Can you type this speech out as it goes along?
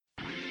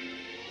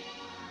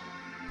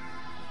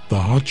the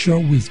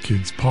Hotshot Whiz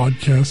Kids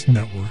Podcast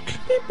Network.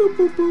 Beep, boop,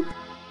 boop, boop.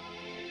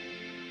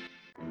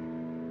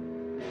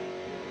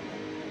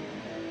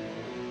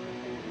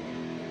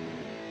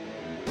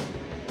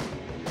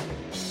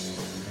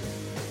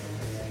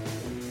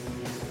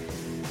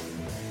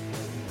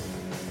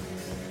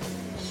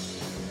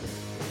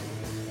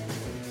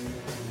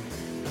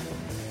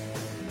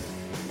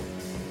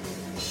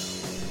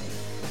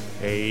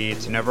 Hey,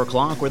 it's Never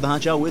O'Clock. We're the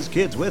Hotshot Whiz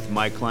Kids with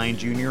Mike Klein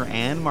Jr.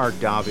 and Mark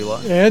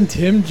Davila. And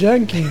Tim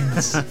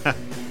Jenkins. Hey,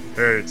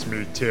 it's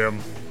me, Tim.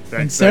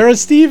 And Sarah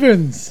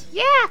Stevens.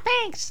 Yeah,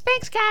 thanks.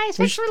 Thanks, guys.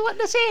 Thanks for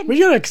letting us in. We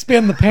gotta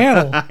expand the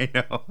panel. I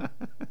know.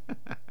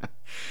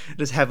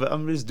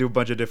 I'm just do a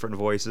bunch of different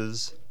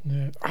voices.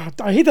 Yeah.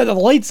 I hate that the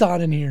light's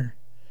on in here.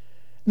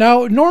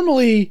 Now,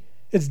 normally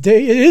it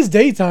is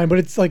daytime, but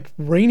it's like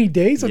rainy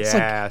days. So yeah, it's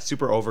like,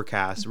 super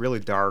overcast, really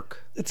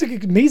dark. It's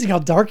like amazing how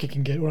dark it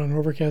can get on an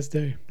overcast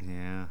day.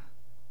 Yeah.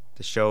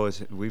 The show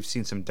we've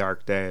seen some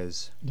dark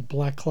days. The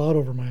black cloud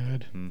over my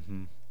head.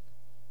 Mm-hmm.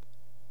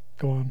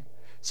 Go on.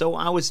 So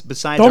I was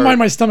Don't mind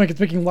my stomach. It's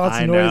making lots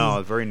of noises. I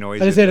know, very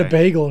noisy. I just ate a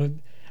bagel and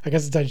I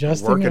guess it's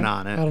digesting. Working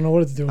on it. I don't know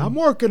what it's doing. I'm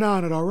working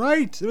on it, all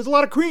right? There was a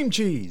lot of cream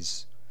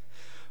cheese.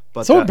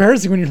 But so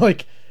embarrassing when you're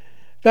like,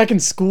 back in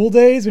school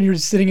days, when you're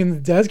just sitting in the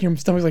desk and your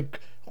stomach's like...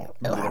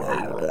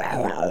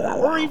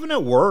 Or even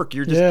at work.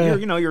 You're just,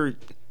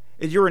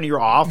 you're in your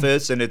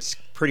office and it's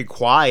pretty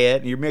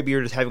quiet. And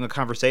you're just having a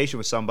conversation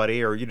with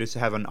somebody, or you just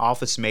have an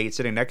office mate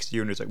sitting next to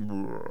you and it's like...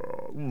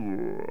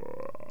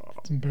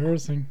 It's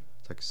embarrassing.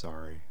 It's like,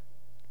 sorry.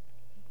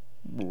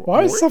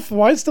 Why is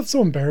stuff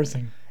so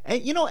embarrassing?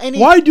 And,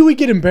 why do we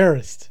get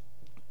embarrassed?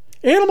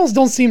 Animals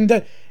don't seem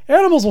that...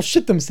 Animals will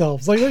shit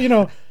themselves. Like,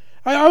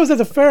 I was at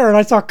the fair and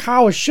I saw a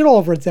cow with shit all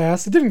over its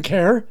ass. It didn't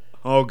care.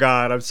 Oh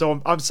God,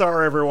 I'm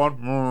sorry,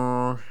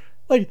 everyone.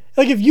 Like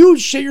if you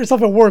shit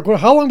yourself at work,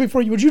 how long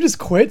before would you just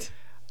quit?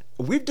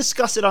 We've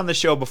discussed it on the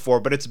show before,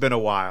 but it's been a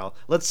while.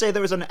 Let's say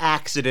there was an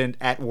accident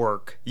at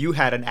work. You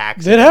had an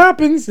accident. It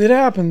happens.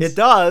 It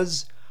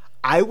does.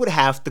 I would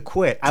have to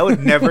quit. I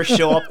would never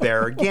show up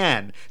there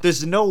again.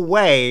 There's no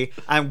way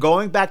I'm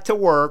going back to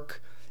work.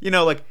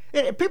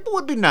 People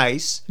would be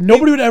nice.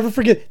 Nobody would ever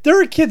forget.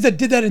 There are kids that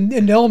did that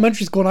in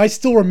elementary school, and I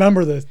still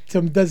remember this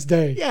to this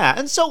day. Yeah,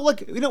 and so,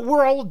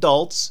 we're all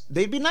adults.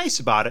 They'd be nice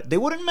about it. They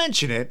wouldn't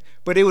mention it,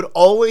 but it would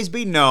always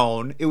be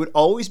known. It would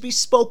always be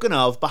spoken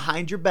of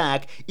behind your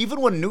back. Even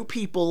when new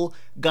people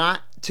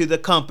got to the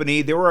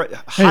company, they were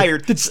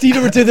hired. Did Steve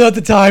ever do that at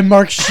the time?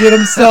 Mark shit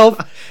himself.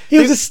 He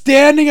was just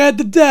standing at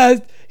the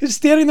desk. He was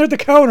standing there at the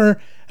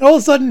counter, and all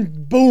of a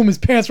sudden, boom, his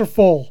pants were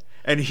full.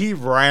 And he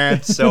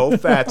ran so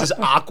fast. This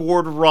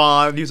awkward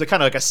run. He was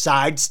kind of like a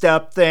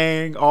sidestep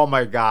thing. Oh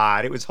my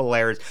God. It was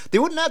hilarious. They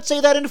would not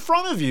say that in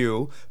front of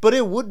you, but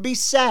it would be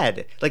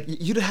said. Like,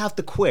 you'd have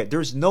to quit.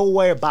 There's no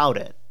way about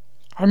it.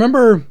 I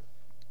remember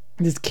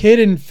this kid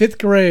in 5th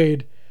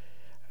grade.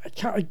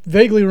 I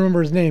vaguely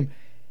remember his name.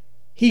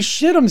 He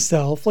shit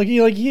himself. I don't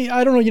know, he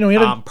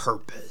had on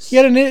purpose. He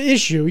had an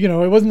issue,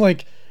 it wasn't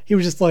like he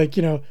was just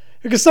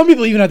because some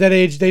people even at that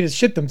age, they just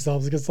shit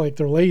themselves because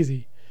they're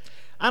lazy.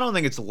 I don't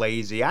think it's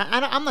lazy.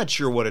 I'm not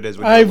sure what it is.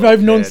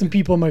 I've known some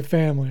people in my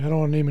family. I don't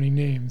want to name any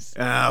names.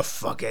 Oh,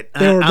 fuck it.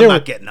 I'm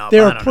not getting up. They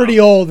were pretty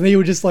old, and they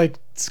would just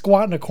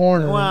squat in a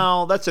corner.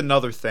 Well, that's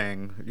another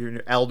thing.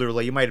 You're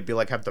elderly. You might be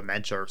have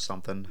dementia or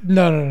something.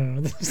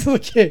 No. This is a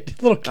little kid.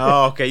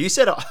 Oh, okay. You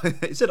said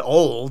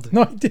old.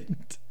 No, I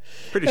didn't.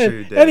 Pretty sure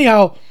you did.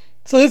 Anyhow,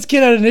 so this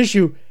kid had an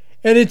issue,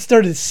 and it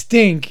started to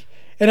stink,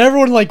 and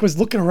everyone was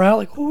looking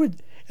around who would?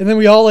 And then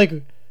we all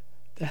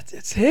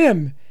it's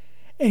him.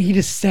 And he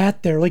just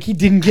sat there he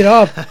didn't get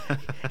up.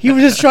 He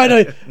was just trying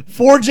to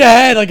forge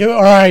ahead.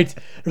 All right,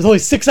 there's only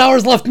 6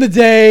 hours left in the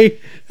day.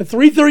 At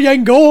 3:30, I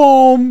can go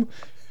home.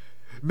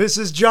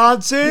 Mrs.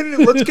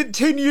 Johnson, let's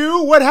continue.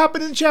 What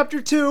happened in chapter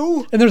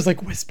 2? And there's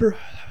whisper.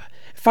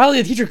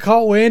 Finally, the teacher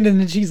caught wind, and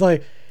then she's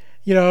and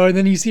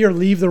then you see her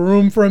leave the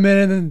room for a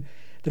minute, and then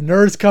the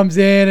nurse comes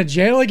in, and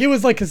Janet, it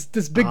was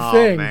this big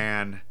thing. Oh,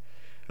 man.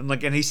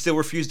 And he still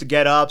refused to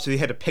get up, so he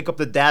had to pick up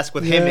the desk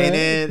with him in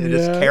it and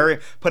just carry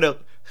it,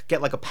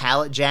 get a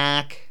pallet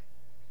jack.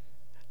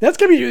 That's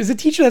gotta be, as a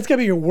teacher, that's gotta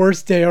be your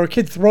worst day. Or a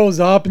kid throws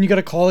up and you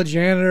gotta call a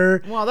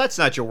janitor. Well, that's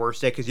not your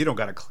worst day because you don't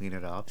gotta clean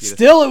it up. It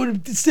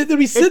would be sitting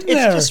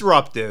there. It's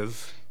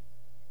disruptive.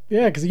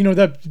 Yeah, because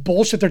that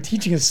bullshit they're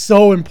teaching is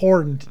so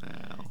important.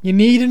 Well. You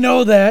need to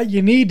know that.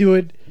 You need to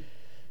it.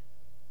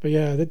 But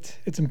yeah,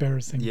 it's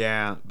embarrassing.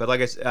 Yeah, but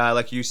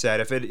like you said,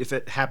 if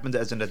it happens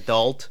as an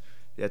adult,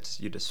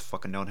 you just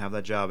fucking don't have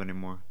that job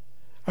anymore.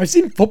 I've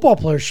seen football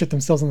players shit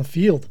themselves on the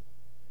field.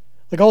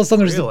 All of a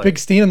sudden there's a big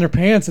stain on their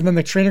pants, and then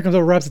the trainer comes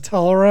over, wraps a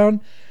towel around.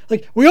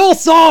 We all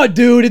saw it,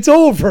 dude. It's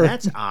over.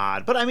 That's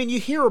odd. But you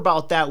hear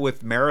about that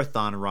with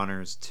marathon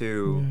runners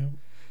too. Yeah.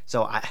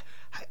 So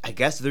I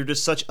guess they're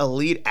just such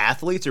elite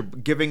athletes, or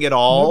giving it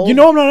all. I'm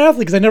not an athlete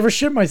because I never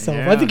shit myself.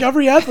 Yeah. I think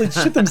every athlete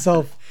shit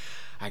themselves.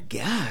 I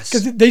guess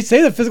because they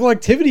say that physical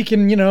activity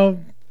can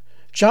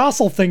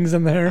jostle things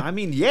in there. I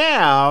mean,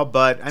 yeah,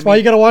 but That's why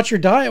you got to watch your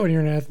diet when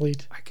you're an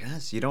athlete. I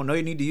guess you don't know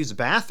you need to use the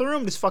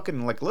bathroom. Just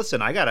fucking like,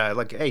 listen, I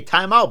gotta hey,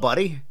 time out,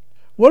 buddy.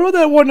 What about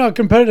that one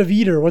competitive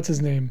eater? What's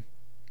his name?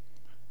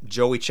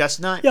 Joey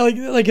Chestnut. Yeah,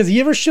 like has he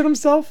ever shit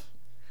himself?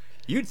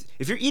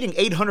 If you're eating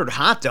 800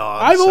 hot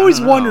dogs, I've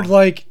always wondered,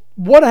 like,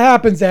 what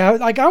happens after.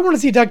 Like, I want to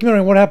see a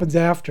documentary on what happens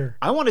after.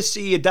 I want to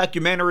see a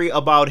documentary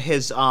about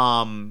his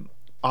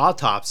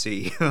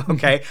autopsy.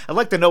 Okay, I'd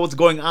like to know what's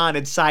going on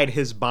inside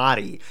his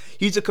body.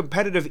 He's a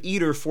competitive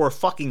eater for a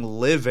fucking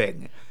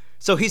living,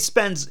 so he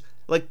spends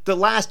like the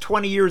last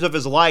 20 years of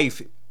his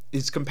life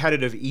is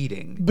competitive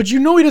eating. But he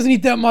doesn't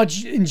eat that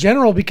much in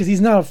general because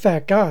he's not a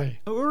fat guy.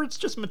 Or it's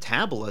just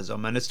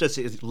metabolism, and it's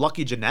just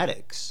lucky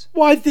genetics.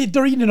 Well, I think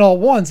they're eating it all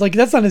at once. Like,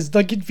 that's not his.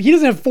 Like, he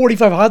doesn't have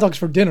 45 hot dogs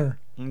for dinner.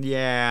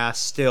 Yeah,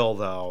 still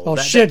though. Oh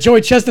shit!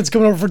 Joey Chestnut's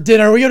coming over for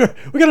dinner. We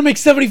gotta make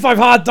 75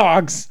 hot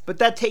dogs. But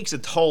that takes a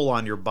toll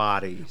on your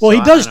body. Well, he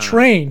does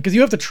train because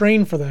you have to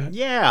train for that.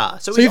 Yeah,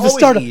 so you he's have to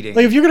start eating.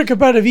 Like, if you're gonna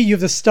competitive eat, you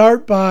have to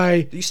start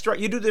by.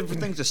 You do different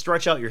things to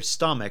stretch out your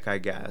stomach, I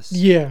guess.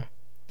 Yeah.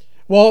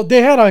 Well,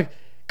 they had a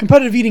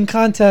competitive eating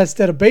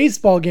contest at a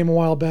baseball game a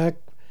while back,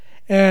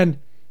 and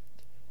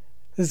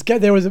this guy,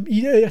 there was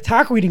a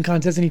taco eating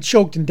contest, and he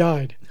choked and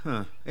died.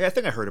 Huh. Yeah, I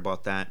think I heard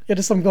about that. Yeah,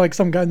 just some guy,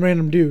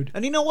 random dude.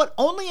 And you know what?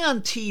 Only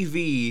on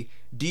TV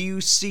do you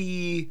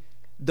see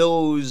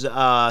those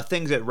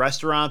things at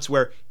restaurants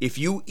where if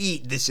you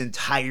eat this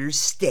entire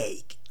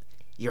steak,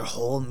 your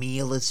whole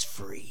meal is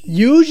free.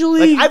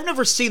 Usually, like, I've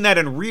never seen that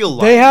in real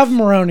life. They have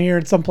them around here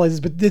in some places,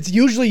 but it's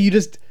usually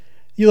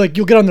you'll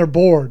get on their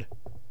board.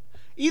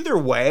 Either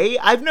way,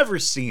 I've never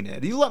seen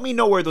it. You let me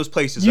know where those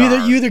places You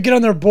are. either get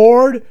on their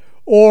board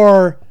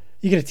or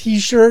you get a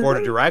T-shirt. Board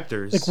of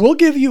directors. Like, we'll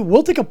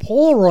take a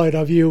Polaroid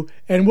of you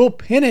and we'll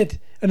pin it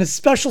in a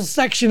special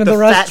section of the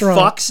restaurant.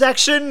 The fat fuck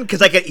section?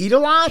 Because I can eat a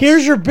lot?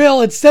 Here's your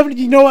bill. It's $70.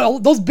 You know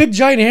what? Those big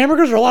giant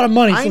hamburgers are a lot of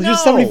money. So here's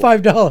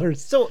 $75.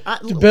 So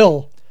the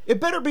bill. It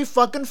better be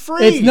fucking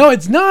free.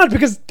 It's not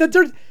because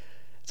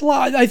it's a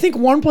lot. I think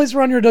one place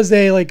around here does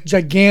a like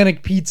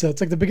gigantic pizza.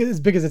 It's like as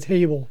big as a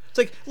table. It's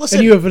like, listen,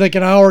 and you have like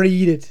an hour to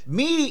eat it.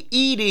 Me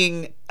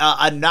eating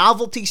a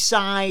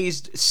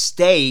novelty-sized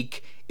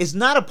steak is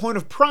not a point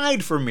of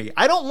pride for me.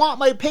 I don't want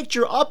my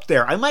picture up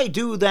there. I might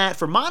do that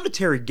for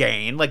monetary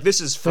gain. Like, this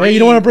is free. Hey, you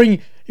don't want to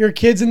bring your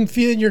kids and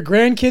your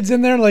grandkids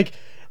in there? Like,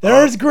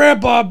 there's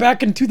Grandpa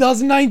back in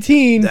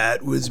 2019.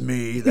 That was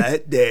me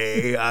that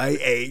day. I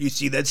ate. You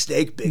see that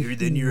steak bigger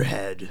than your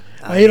head.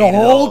 I ate a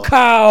whole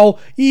cow,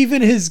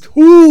 even his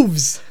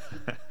hooves.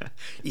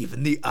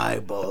 Even the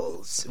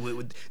eyeballs.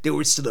 They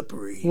were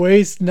slippery.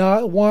 Waste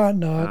not, want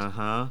not.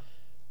 Uh-huh.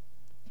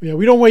 Yeah,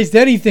 we don't waste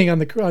anything on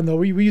the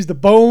we use the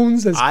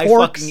bones as forks. I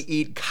fucking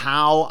eat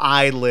cow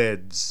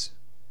eyelids.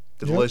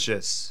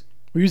 Delicious.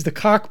 Yep. We use the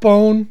cock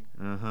bone.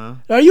 Uh-huh.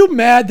 Are you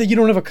mad that you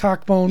don't have a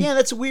cock bone? Yeah,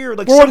 that's weird.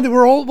 Like,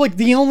 we're all like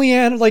the only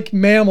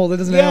mammal that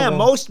doesn't have one.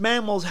 Yeah, most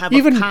mammals have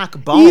a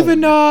cock bone.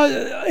 Even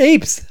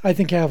apes, I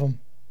think, have them.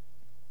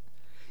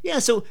 Yeah,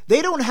 so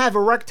they don't have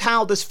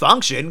erectile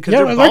dysfunction because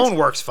their bone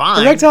works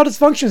fine. Erectile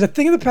dysfunction is a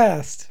thing of the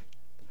past.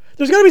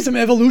 There's got to be some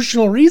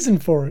evolutional reason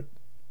for it.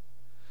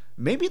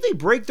 Maybe they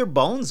break their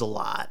bones a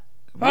lot.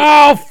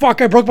 Oh, fuck,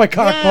 I broke my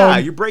cock bone. Yeah,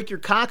 you break your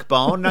cock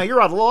bone, now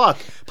you're out of luck.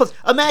 Plus,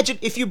 imagine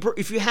if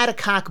you had a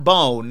cock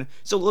bone.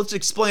 So let's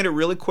explain it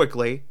really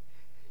quickly.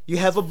 You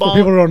have a bone. For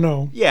people who don't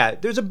know. Yeah,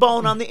 there's a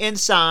bone on the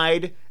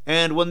inside,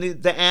 and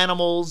when the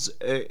animals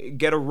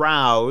get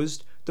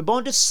aroused, the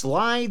bone just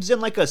slides in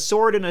like a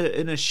sword in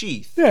a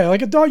sheath. Yeah,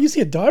 like a dog. You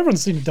see a dog.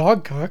 Everyone's seen a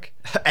dog cock.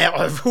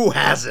 Who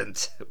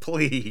hasn't?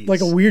 Please.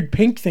 Like a weird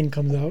pink thing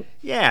comes out.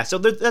 Yeah, so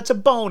that's a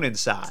bone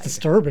inside. It's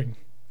disturbing.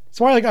 That's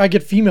why I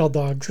get female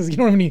dogs, because you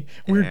don't have any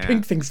weird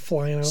pink things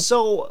flying out.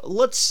 So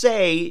let's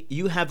say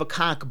you have a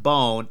cock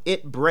bone.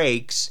 It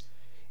breaks.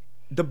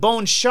 The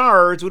bone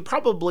shards would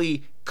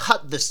probably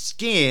cut the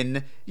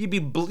skin.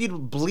 You'd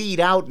bleed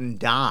out and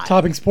die.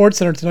 Topping Sports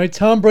Center tonight.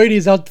 Tom Brady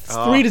is out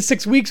 3 to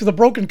 6 weeks with a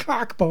broken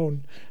cock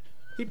bone.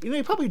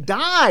 He'd probably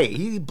die.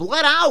 He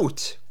bled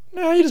out.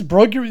 Nah, you just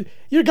broke you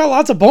got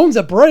lots of bones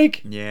that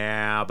break.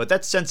 Yeah, but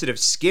that's sensitive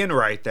skin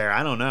right there.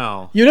 I don't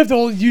know. That's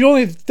why you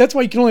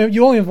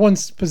only have one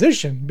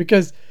position,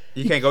 because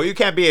you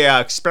can't be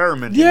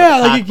experimenting. Yeah,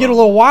 like you get a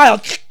little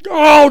wild.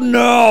 Oh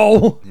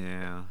no.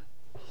 Yeah,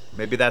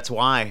 maybe that's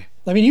why.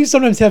 I mean, you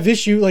sometimes have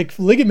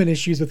ligament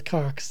issues with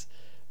cocks,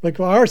 like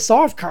our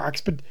soft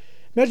cocks. But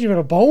imagine you have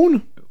a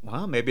bone.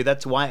 Well, maybe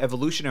that's why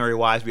evolutionary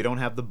wise we don't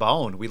have the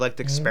bone. We like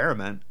to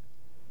experiment.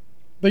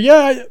 But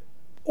yeah,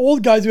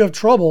 old guys who have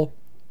trouble.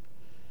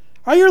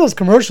 I hear those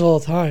commercials all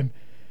the time.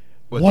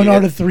 1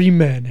 out of 3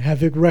 men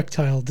have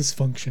erectile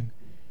dysfunction.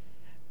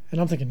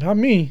 And I'm thinking, not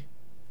me.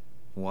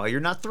 Well, you're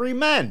not 3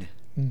 men.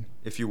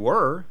 If you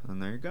were, then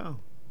there you go.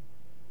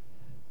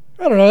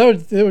 I don't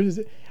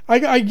know.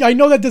 I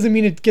know that doesn't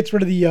mean it gets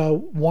rid of the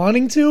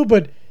wanting to,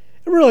 but it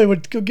really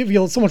would give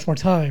you so much more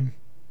time.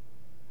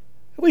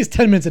 At least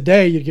 10 minutes a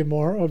day, you'd get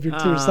more of to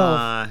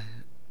yourself.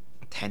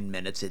 10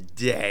 minutes a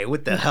day?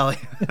 What the hell?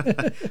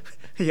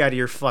 You out of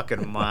your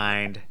fucking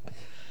mind.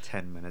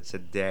 10 minutes a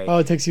day. Oh,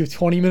 it takes you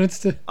 20 minutes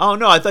to. Oh,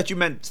 no, I thought you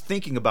meant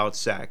thinking about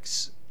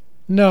sex.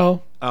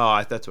 No,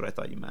 Oh, that's what I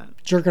thought you meant.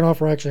 jerking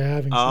off or actually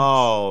having sex.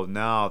 Oh,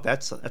 no,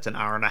 that's an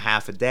hour and a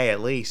half a day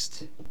at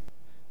least.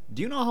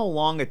 Do you know how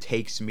long it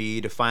takes me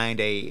to find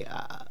a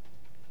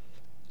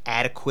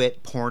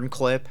adequate porn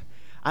clip?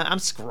 I'm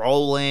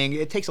scrolling.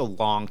 It takes a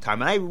long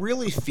time, and I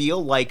really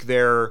feel like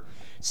they're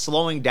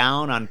slowing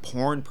down on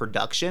porn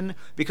production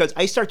because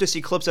I start to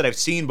see clips that I've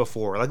seen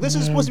before. Like, this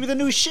is supposed to be the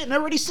new shit, and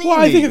I've already seen Well,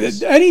 I think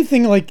these.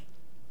 anything like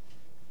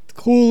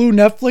Hulu,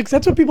 Netflix,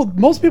 that's what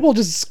most people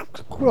just.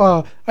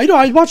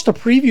 I watch the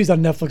previews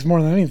on Netflix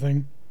more than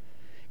anything.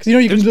 Because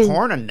you There's can do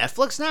porn on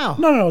Netflix now?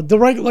 No, the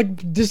right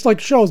just like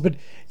shows, but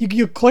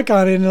you click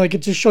on it and like it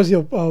just shows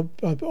you a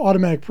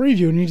automatic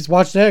preview, and you just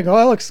watch that and go, oh,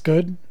 that looks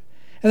good,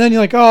 and then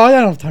you're like, oh, I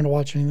don't have time to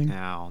watch anything.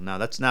 No,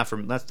 that's not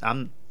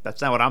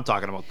what I'm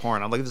talking about.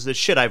 Porn. I'm like, this is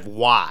shit I've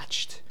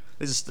watched.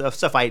 This is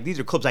stuff These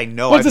are clips I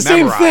know. Well, it's I've the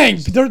same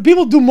memorized. thing.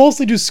 People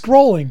mostly do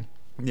scrolling.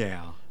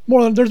 Yeah.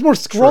 There's more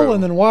scrolling True.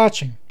 than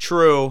watching.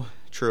 True.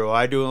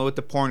 I do with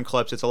the porn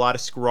clips. It's a lot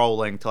of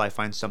scrolling till I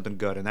find something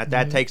good, and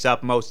that takes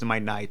up most of my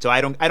night. So I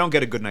don't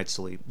get a good night's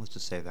sleep. Let's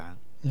just say that.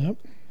 Yep.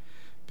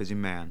 Busy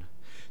man.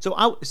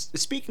 So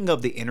speaking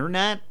of the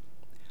internet,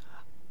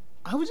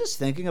 I was just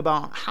thinking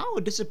about how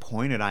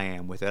disappointed I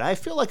am with it. I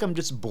feel like I'm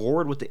just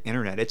bored with the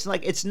internet. It's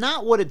like it's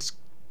not what it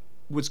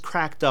was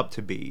cracked up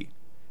to be.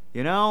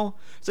 You know?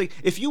 It's like,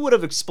 if you would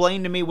have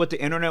explained to me what the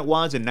internet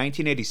was in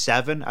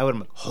 1987, I would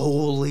have been like,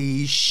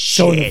 holy shit.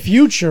 So in the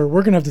future,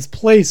 we're gonna have this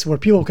place where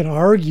people can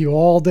argue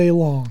all day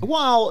long.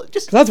 Well,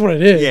 just... That's what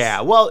it is.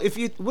 Yeah, well, if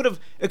you would have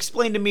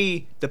explained to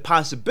me the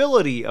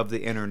possibility of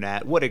the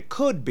internet, what it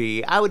could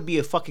be, I would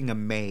be fucking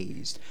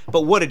amazed.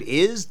 But what it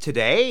is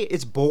today,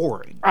 it's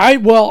boring. I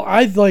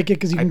like it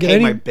because you I can pay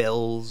get my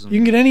bills. you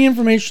can get any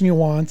information you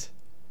want.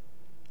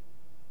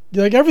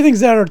 Like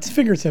everything's at our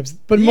fingertips,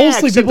 but Yeah,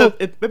 mostly except people.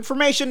 the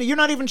information, you're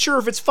not even sure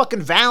if it's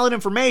fucking valid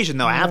information,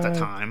 though, half the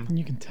time.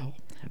 You can tell.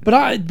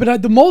 But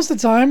the most of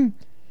the time,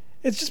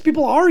 it's just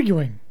people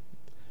arguing.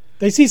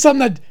 They see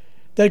something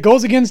that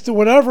goes against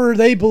whatever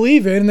they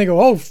believe in, and they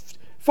go, "Oh,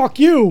 fuck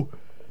you."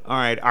 All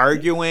right,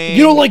 arguing.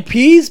 You don't like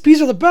peas?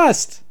 Peas are the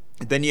best.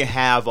 Then you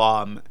have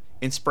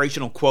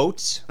inspirational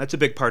quotes. That's a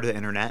big part of the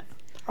internet.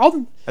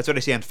 That's what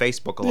I see on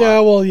Facebook a lot. Yeah,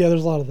 well, yeah,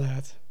 there's a lot of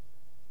that.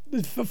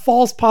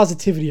 False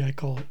positivity, I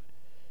call it.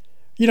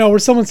 You know, where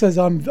someone says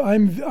I'm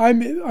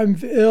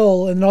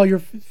ill, and all your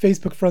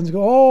Facebook friends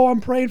go, "Oh,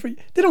 I'm praying for you."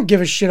 They don't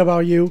give a shit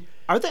about you.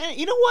 Are they?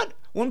 You know what?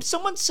 When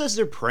someone says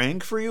they're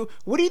praying for you,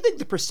 what do you think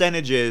the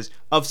percentage is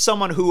of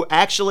someone who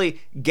actually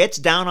gets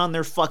down on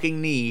their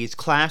fucking knees,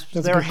 clasps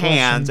That's a their good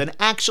hands, question. and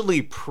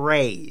actually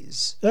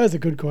prays? That is a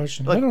good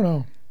question. Like, I don't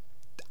know.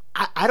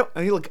 I don't.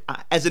 I mean, look,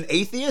 as an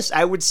atheist,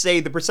 I would say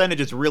the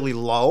percentage is really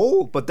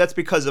low, but that's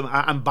because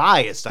I'm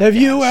biased. Have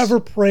you ever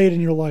prayed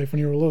in your life when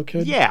you were a little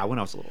kid? Yeah, when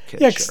I was a little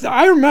kid. Yeah, 'cause sure.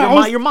 I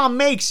remember Your mom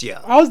makes you.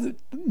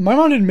 My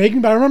mom didn't make me,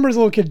 but I remember as a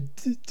little kid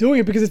doing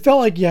it because it felt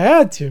like you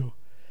had to.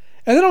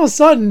 And then all of a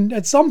sudden,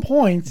 at some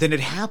point, Then it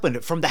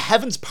happened. From the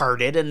heavens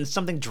parted and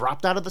something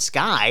dropped out of the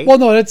sky. well,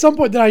 no, at some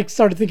point, then I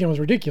started thinking it was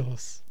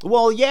ridiculous.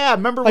 Well, yeah.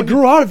 Remember I when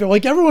grew out of it,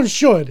 like everyone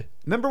should.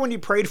 you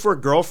prayed for a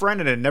girlfriend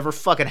and it never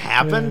fucking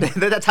happened?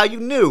 Yeah. That's how you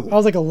knew. I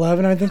was like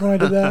 11, I think, when I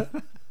did that.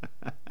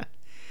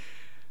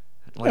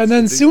 Like, and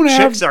then the soon chicks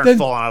after- aren't then-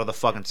 falling out of the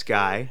fucking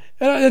sky.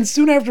 And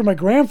soon after my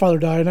grandfather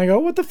died, and I go,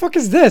 "What the fuck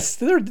is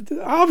this?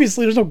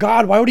 Obviously, there's no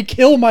God. Why would he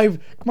kill my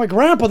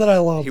grandpa that I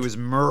loved?" He was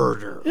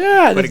murdered.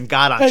 Yeah, putting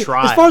God on hey,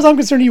 trial. As far as I'm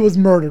concerned, he was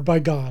murdered by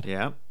God.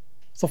 Yeah.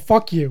 So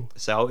fuck you.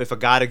 So if a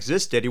God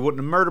existed, he wouldn't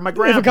have murdered my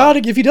grandpa.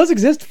 If he does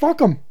exist, fuck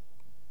him.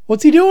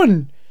 What's he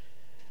doing?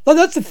 Well,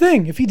 that's the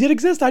thing. If he did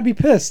exist, I'd be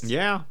pissed.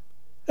 Yeah.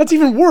 That's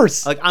even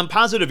worse. Like, I'm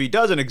positive he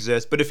doesn't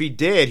exist, but if he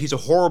did, he's a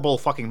horrible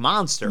fucking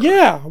monster.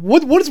 Yeah.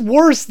 What's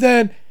worse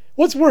than?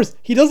 What's worse?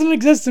 He doesn't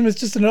exist, and it's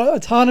just an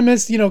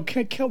autonomous,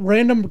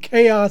 random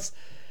chaos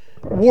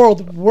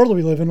world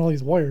we live in. All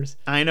these wires.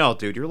 I know,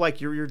 dude. You're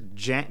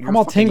I'm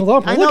all tangled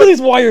up. I Look know. at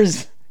these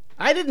wires.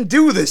 I didn't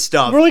do this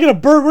stuff. We're like a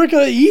bird. We're like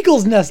an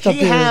eagle's nest up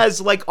He here.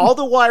 has like all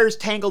the wires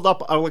tangled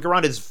up like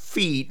around his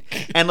feet,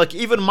 and like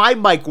even my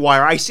mic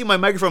wire. I see my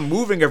microphone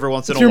moving every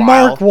once in It's a your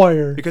while. mark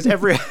wire. Because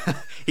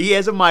he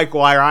has a mic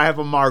wire, I have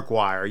a mark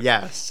wire.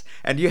 Yes,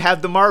 and you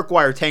have the mark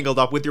wire tangled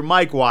up with your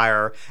mic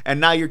wire,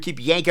 and now you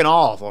keep yanking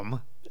all of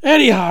them.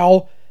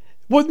 Anyhow,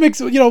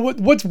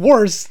 what's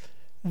worse,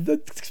 the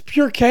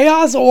pure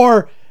chaos,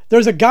 or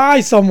there's a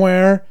guy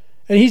somewhere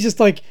and he's just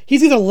like,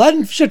 he's either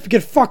letting shit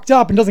get fucked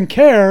up and doesn't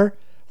care.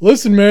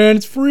 Listen, man,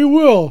 it's free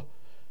will.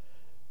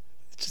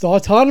 It's just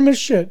autonomous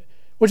shit,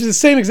 which is the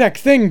same exact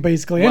thing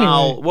basically.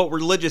 Well, Anyway, what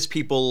religious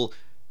people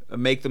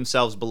make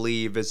themselves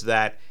believe is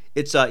that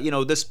it's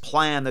this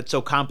plan that's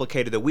so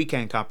complicated that we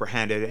can't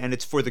comprehend it, and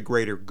it's for the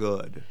greater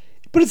good.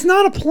 but it's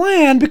not a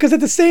plan because at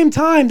the same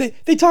time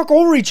they talk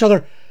over each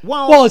other.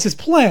 Well, It's his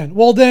plan.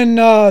 Well, then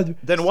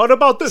what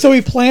about this? so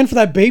he planned for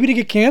that baby to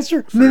get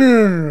cancer?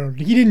 No.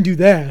 He didn't do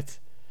that.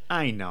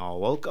 I know.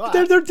 Well, God.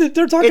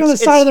 They're talking on the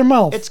side of their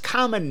mouth. It's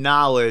common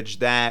knowledge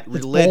that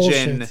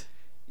religion, bullshit.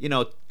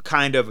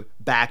 kind of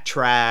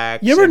backtracks.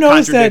 You ever and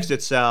notice contradicts that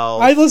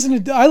itself. I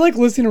like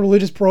listening to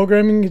religious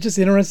programming. It's just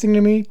interesting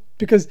to me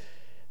because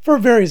for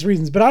various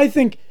reasons. But I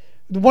think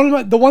the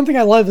one thing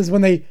I love is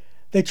when they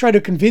try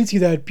to convince you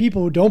that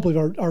people who don't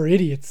believe are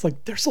idiots.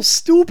 Like, they're so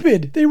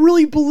stupid. They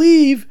really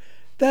believe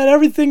that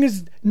everything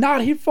is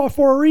not here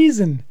for a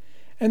reason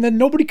and that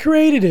nobody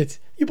created it.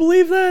 You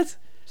believe that?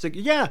 It's like,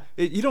 yeah,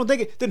 you don't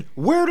think it. Then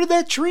where did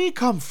that tree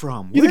come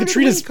from? You think a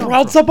tree just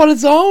sprouts up on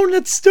its own?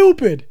 That's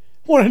stupid.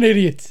 What an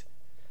idiot.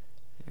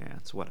 Yeah,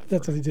 it's whatever.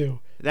 That's what they do.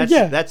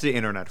 That's the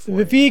internet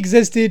for If he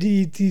existed,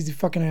 he's a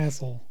fucking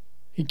asshole.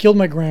 He killed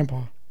my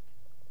grandpa.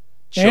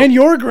 Choked- And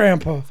your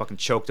grandpa. Fucking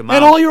choked him out.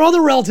 And all your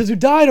other relatives who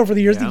died over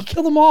the years. Yeah. He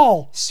killed them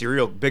all.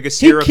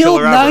 Biggest He serial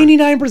killed killer ever.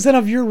 99%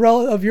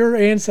 of your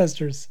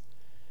ancestors.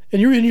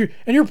 And you're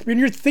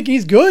thinking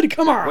he's good?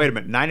 Come on. Wait a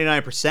minute,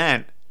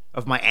 99%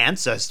 of my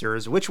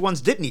ancestors, which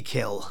ones didn't he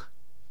kill?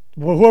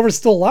 Well, whoever's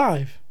still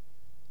alive.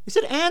 He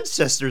said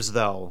ancestors,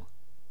 though.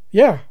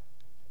 Yeah.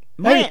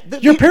 Hey,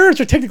 your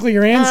parents are technically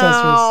your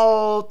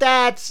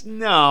ancestors.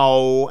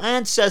 No,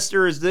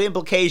 ancestors, the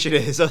implication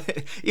is,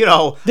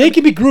 They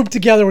can be grouped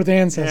together with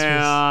ancestors.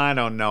 Yeah, I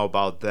don't know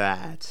about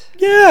that.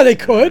 Yeah, they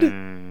could.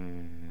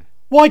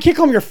 Well, I can't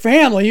call them your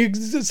family.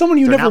 Someone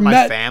you They're never not my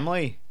met.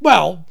 family.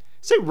 Well,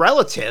 say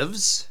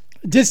relatives.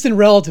 Distant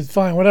relatives,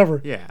 fine,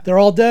 whatever. Yeah. They're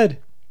all dead.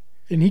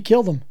 And he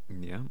killed them.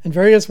 Yeah. In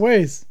various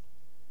ways.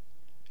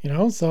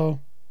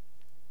 So.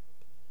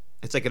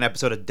 It's like an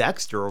episode of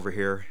Dexter over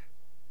here.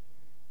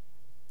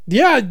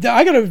 Yeah,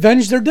 I gotta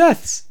avenge their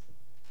deaths.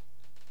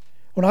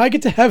 When I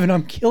get to heaven,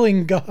 I'm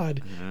killing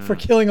God for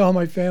killing all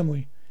my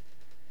family.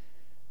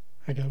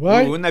 I go,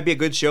 well, Wouldn't that be a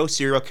good show,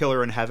 Serial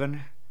Killer in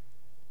Heaven?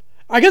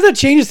 I guess that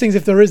changes things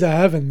if there is a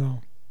heaven,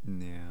 though.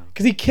 Yeah.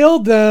 Because he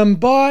killed them,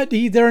 but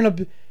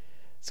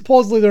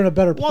supposedly they're in a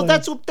better place. Well,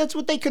 that's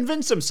what they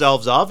convince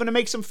themselves of, and it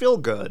makes them feel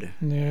good.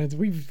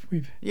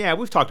 Yeah,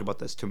 we've talked about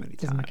this too many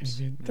times.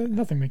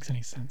 Nothing makes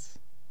any sense.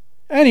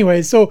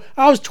 Anyway, so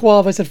I was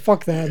 12. I said,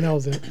 fuck that, and that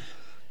was it.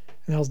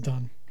 And I was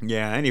done.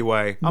 Yeah,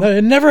 anyway.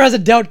 It never has a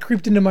doubt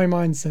creeped into my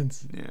mind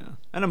since. Yeah,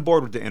 and I'm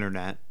bored with the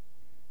internet.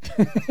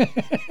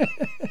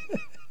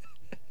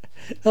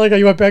 I like how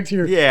you went back to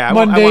your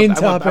mundane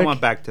topic. I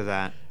went back to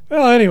that.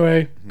 Well,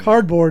 anyway,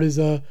 cardboard is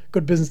a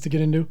good business to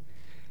get into.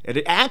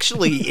 It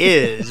actually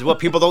is. What,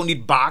 people don't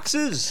need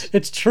boxes?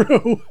 It's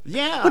true.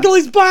 Yeah. Look at all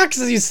these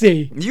boxes you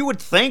see. You would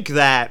think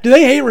that. Do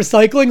they hate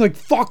recycling? Like,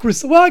 fuck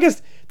Well, I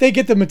guess they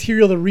get the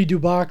material to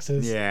redo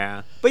boxes.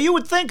 Yeah. But you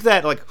would think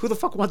that, like, who the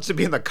fuck wants to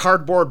be in the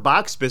cardboard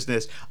box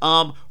business?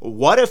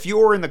 What if you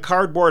were in the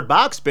cardboard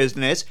box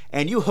business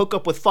and you hook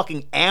up with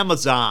fucking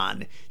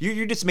Amazon?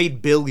 You just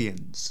made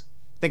billions.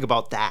 Think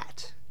about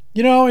that.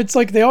 It's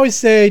like they always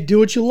say, do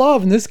what you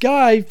love. And this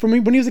guy,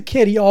 when he was a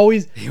kid, he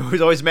was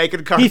always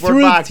making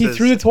cardboard boxes. He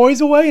threw the toys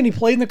away and he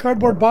played in the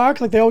cardboard box.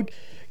 Like they always,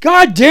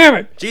 God damn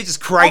it. Jesus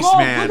Christ,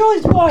 man. Look at all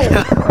these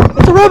wires.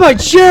 It's a rabbi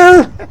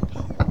chair.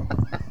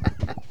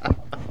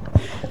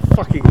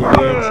 Fucking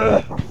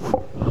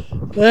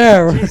idiots.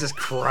 There. Jesus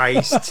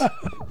Christ.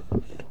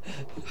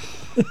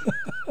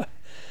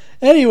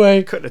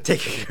 Anyway. Couldn't have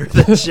taken care of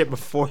that shit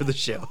before the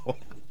show.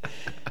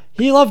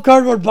 He loved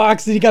cardboard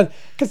boxes.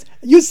 Because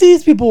you see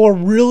these people who are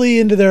really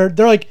into they're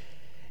like,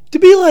 to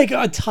be like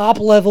a top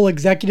level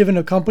executive in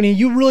a company,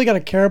 you really got to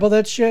care about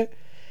that shit.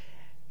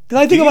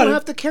 Because I think do you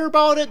have to care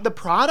about it, the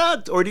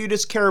product, or do you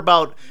just care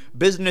about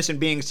business and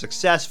being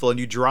successful and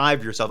you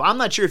drive yourself? I'm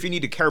not sure if you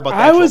need to care about the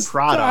actual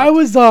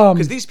product.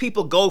 Because these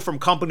people go from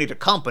company to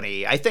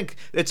company. I think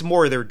it's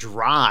more their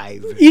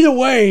drive. Either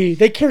way,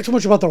 they care too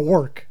much about their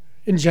work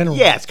in general.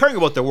 Yeah, it's caring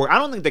about their work. I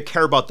don't think they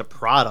care about the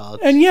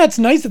product. And yeah, it's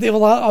nice that they have a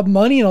lot of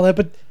money and all that,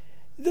 but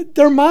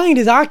their mind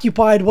is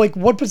occupied. Like,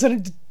 what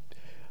percentage?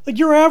 Like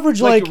your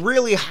average, like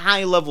really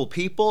high level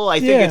people,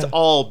 I think it's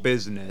all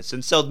business,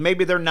 and so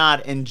maybe they're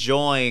not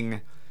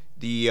enjoying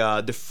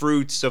the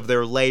fruits of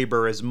their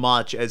labor as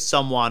much as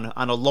someone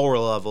on a lower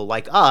level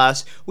like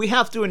us. We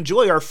have to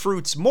enjoy our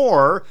fruits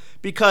more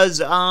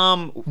because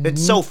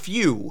it's so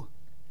few.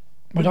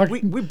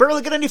 We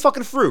barely get any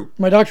fucking fruit.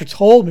 My doctor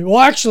told me. Well,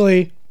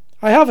 actually,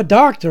 I have a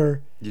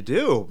doctor. You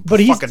do,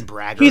 but fucking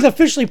bragger. He's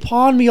officially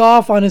pawned me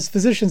off on his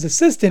physician's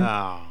assistant,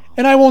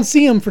 and I won't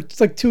see him for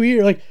like 2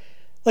 years.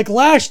 Like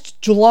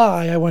last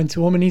July, I went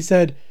to him and he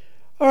said,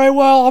 "All right,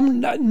 well,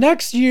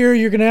 next year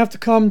you're gonna have to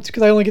come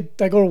because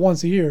I go to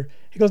once a year."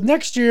 He goes,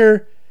 "Next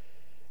year,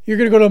 you're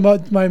gonna go to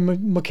my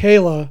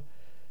Michaela,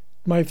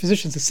 my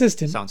physician's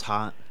assistant." Sounds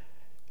hot.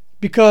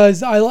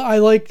 Because I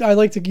like to I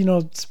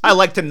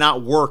like to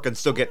not work and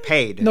still get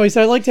paid. No, he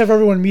said I like to have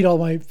everyone meet all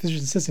my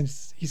physician's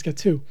assistants. He's got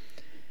 2.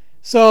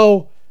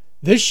 So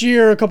this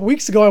year, a couple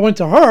weeks ago, I went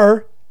to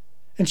her,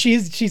 and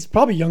she's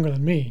probably younger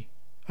than me,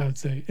 I would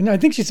say, and I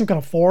think she's some kind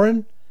of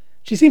foreign.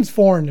 She seems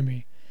foreign to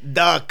me.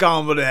 Da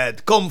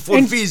comrade, come for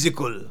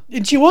physical.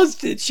 And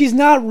she's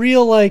not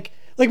real like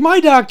my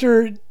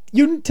doctor.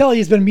 You can tell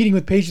he's been meeting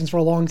with patients for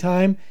a long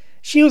time.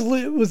 She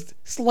was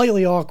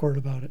slightly awkward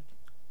about it.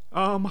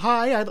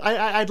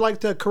 Hi, I'd like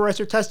to caress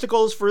your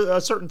testicles for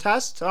a certain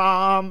test.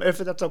 If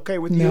that's okay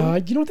with you. No,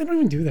 you know what? They don't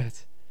even do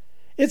that.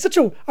 It's such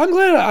a. I'm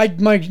glad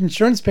my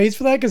insurance pays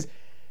for that because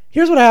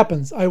here's what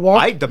happens.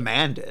 I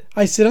demand it.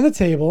 I sit on the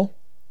table.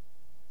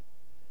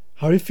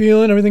 How are you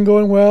feeling? Everything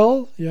going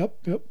well? Yep.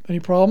 Any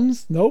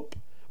problems? Nope.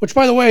 Which,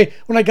 by the way,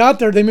 when I got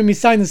there, they made me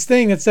sign this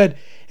thing that said,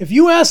 if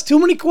you ask too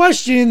many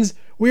questions,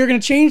 we are going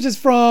to change this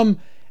from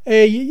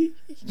a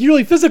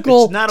yearly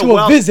physical to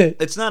a visit.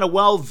 It's not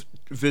a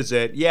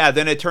visit. Yeah,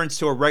 then it turns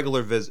to a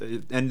regular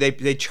visit, and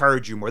they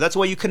charge you more. That's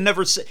why you can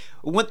never say.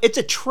 It's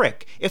a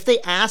trick. If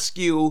they ask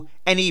you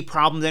any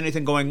problems,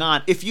 anything going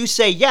on, if you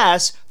say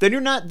yes, then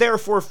you're not there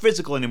for a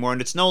physical anymore,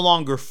 and it's no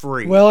longer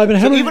free. Well, I've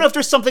been even if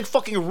there's something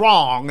fucking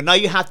wrong, now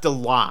you have to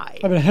lie.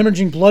 I've been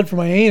hemorrhaging blood from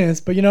my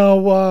anus, but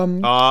or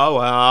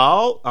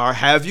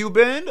have you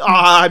been?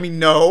 I mean,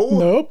 no.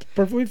 Nope,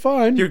 perfectly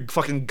fine. You're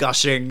fucking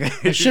gushing.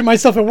 I shit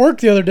myself at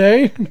work the other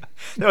day.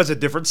 That was a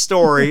different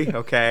story.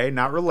 Okay,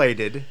 not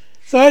related.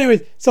 So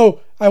anyways,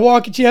 I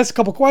walk and she asks a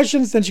couple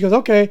questions. Then she goes,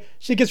 okay.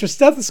 She gets her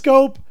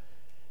stethoscope.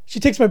 She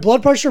takes my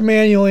blood pressure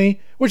manually,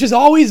 which is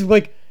always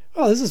like,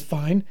 oh, this is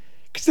fine.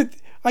 Because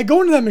I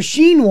go into that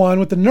machine one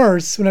with the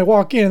nurse when I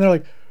walk in, and they're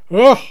like,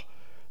 oh,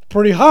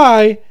 pretty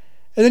high.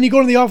 And then you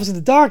go to the office of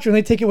the doctor, and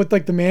they take it with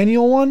like the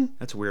manual one.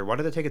 That's weird. Why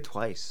did they take it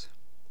twice?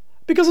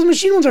 Because those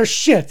machine ones are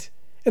shit.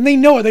 And they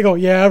know it. They go,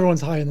 yeah,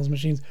 everyone's high in those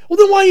machines. Well,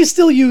 then why are you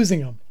still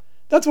using them?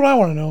 That's what I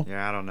want to know.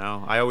 Yeah, I don't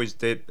know. I always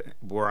did.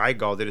 Where I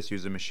go, they just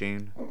use a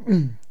machine.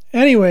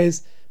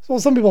 Anyways, so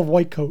some people have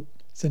white coat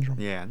syndrome.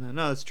 Yeah,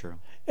 no, that's true.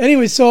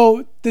 Anyway,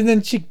 so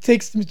then she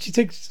takes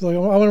like, I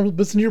want to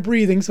listen to your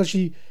breathing. So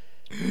she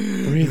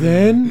breathe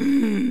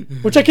in,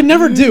 which I can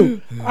never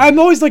do. I'm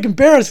always like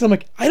embarrassed. 'Cause I'm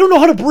like, I don't know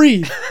how to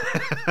breathe.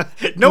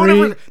 No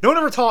one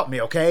ever taught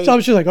me. Okay.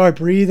 So she's like, all right,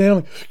 breathe in. I'm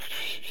like,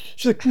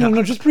 she's like,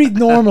 no, just breathe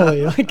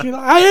normally. Like,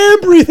 I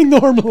am breathing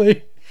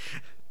normally.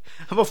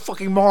 I'm a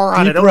fucking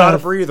moron. Deep I don't know how to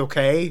breath. breathe,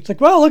 okay? It's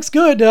like, well, it looks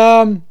good.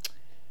 All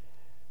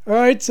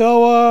right,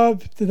 so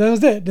that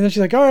was it. And then she's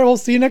like, all right, we'll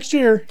see you next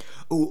year.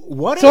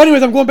 So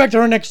anyways, I'm going back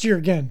to her next year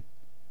again.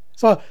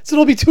 So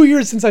it'll be 2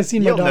 years since I've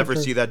seen my doctor. You'll never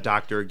see that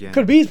doctor again.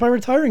 Could be. He's probably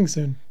retiring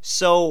soon.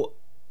 So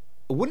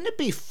wouldn't it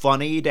be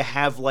funny to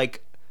have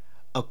like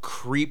a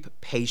creep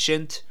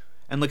patient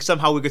and like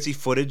somehow we could see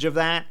footage of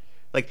that?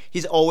 Like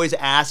he's always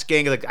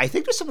asking, like, I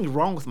think there's something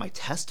wrong with my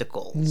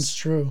testicles. It's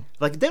true.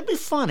 Like that'd be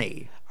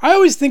funny. I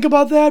always think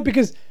about that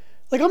because,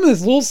 like, I'm in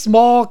this little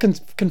small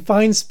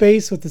confined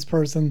space with this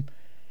person,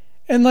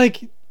 and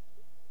like,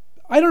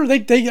 I don't know.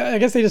 I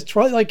guess they just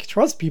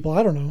trust people.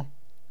 I don't know.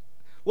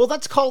 Well,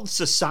 that's called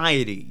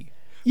society.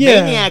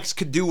 Yeah. Maniacs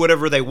could do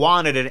whatever they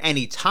wanted at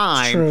any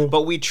time, True.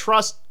 but we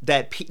trust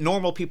that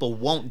normal people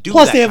won't do.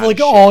 Plus, that they have kind like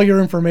of shit. all your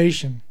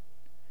information.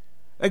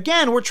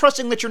 Again, we're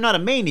trusting that you're not a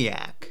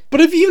maniac. But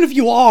even if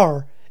you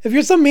are, if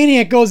you're some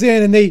maniac goes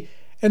in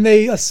and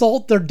they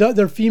assault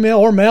their female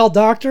or male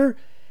doctor,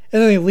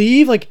 and then they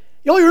leave, like,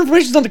 all your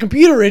information's on the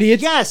computer, idiot.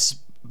 Yes,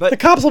 but the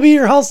cops will be at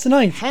your house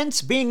tonight.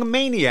 Hence, being a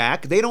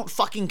maniac, they don't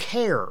fucking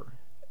care.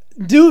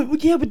 I don't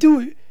think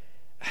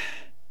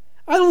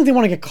they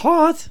want to get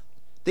caught.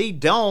 They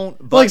don't.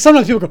 But like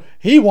sometimes people go,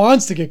 he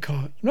wants to get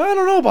caught. No, I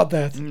don't know about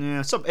that.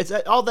 Yeah, it's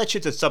all that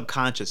shit's a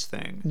subconscious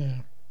thing. Yeah.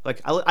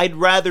 Like I'd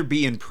rather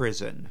be in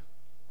prison.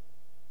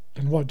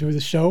 And what, do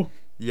the show?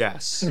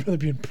 Yes. I'd rather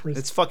be in prison.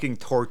 It's fucking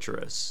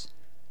torturous.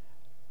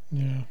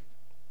 Yeah.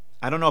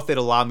 I don't know if they'd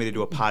allow me to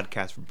do a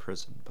podcast from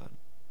prison, but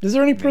is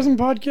there any prison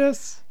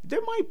podcasts? There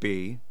might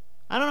be.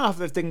 I don't know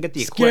if they can get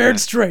the Scared equipment.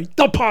 Straight,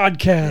 the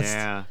podcast.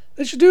 Yeah.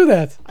 They should do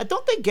that. I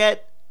don't they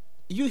get.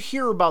 You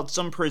hear about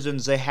some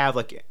prisons, they have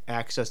like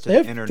access to the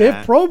internet. They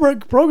have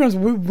programs.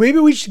 Maybe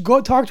we should go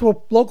talk to a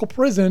local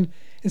prison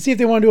and see if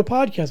they want to do a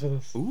podcast with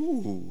us.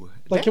 Ooh.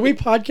 Like, can we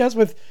podcast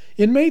with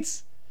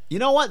inmates? You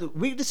know what?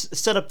 We just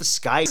set up the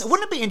Skype.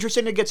 Wouldn't it be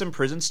interesting to get some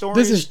prison stories?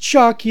 This is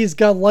Chuck. He's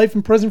got life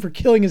in prison for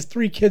killing his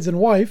 3 kids and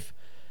wife.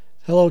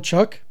 Hello,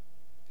 Chuck.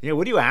 Yeah,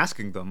 what are you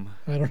asking them?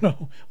 I don't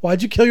know.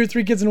 Why'd you kill your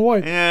 3 kids and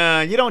wife?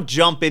 Yeah, you don't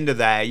jump into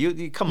that.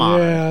 You come on.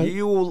 Yeah.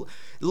 You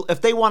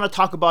if they want to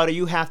talk about it,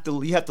 you have to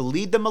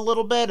lead them a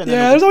little bit. And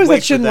yeah, there's always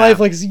that shit in life.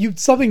 Like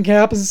something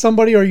happens to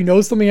somebody, or you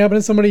know something happened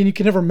to somebody, and you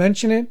can never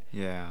mention it.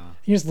 Yeah.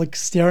 You're just like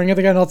staring at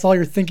the guy, and that's all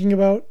you're thinking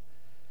about.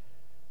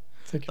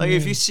 Like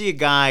if you see a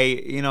guy,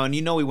 and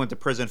he went to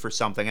prison for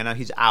something, and now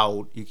he's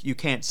out, you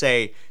can't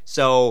say,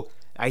 so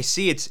I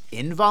see it's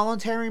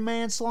involuntary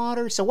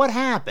manslaughter. So what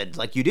happened?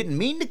 Like you didn't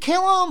mean to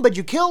kill him, but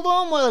you killed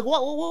him. Like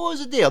what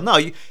was the deal? No,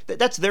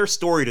 that's their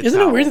story to tell.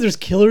 Isn't it weird that there's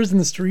killers in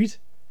the street?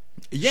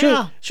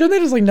 Yeah. Shouldn't they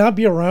just like not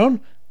be around?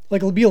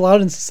 Like be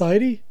allowed in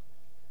society?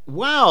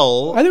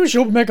 Well, I think we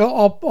should open back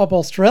up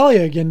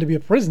Australia again to be a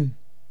prison.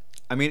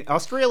 I mean,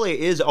 Australia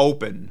is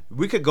open.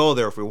 We could go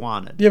there if we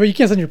wanted. Yeah, but you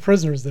can't send your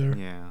prisoners there.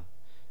 Yeah.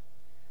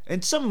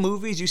 In some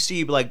movies, you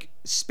see like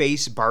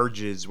space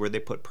barges where they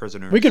put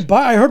prisoners. We could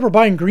buy. I heard we're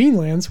buying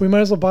Greenland, so we might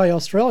as well buy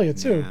Australia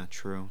too. Yeah,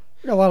 true.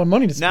 We got a lot of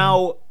money to spend.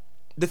 Now,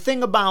 the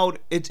thing about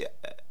it,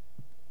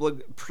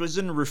 like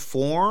prison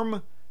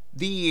reform,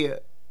 the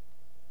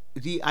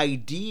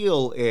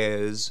ideal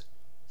is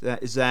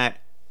that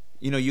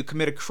you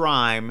commit a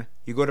crime,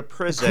 you go to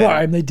prison.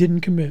 Crime they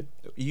didn't commit.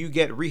 you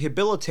get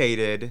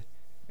rehabilitated,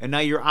 and now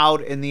you're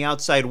out in the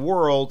outside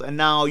world, and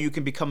now you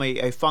can become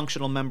a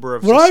functional member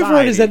of society. What I've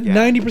heard is that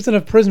again. 90%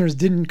 of prisoners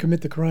didn't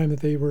commit the crime that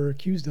they were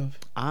accused of.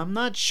 I'm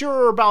not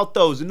sure about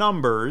those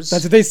numbers.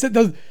 That's what they said.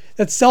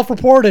 That's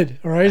self-reported,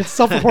 all right? It's a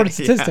self-reported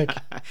statistic.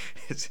 Yeah.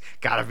 It's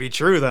got to be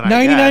true then,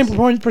 I guess.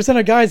 99%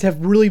 of guys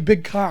have really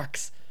big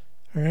cocks,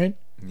 all right?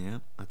 Yeah,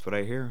 that's what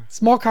I hear.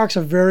 Small cocks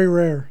are very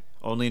rare.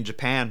 Only in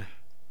Japan.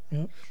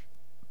 Yep.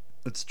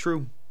 That's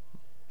true.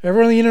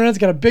 Everyone on the internet's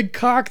got a big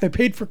cock. They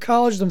paid for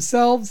college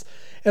themselves,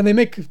 and they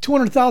make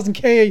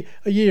 $200,000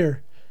 a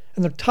year.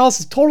 And their house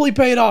is totally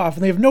paid off,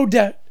 and they have no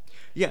debt.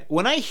 Yeah,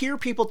 when I hear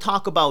people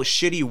talk about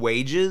shitty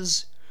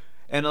wages,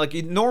 and like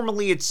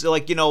normally it's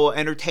like, you know,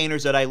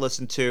 entertainers that I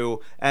listen to,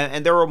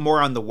 and they're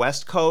more on the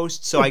West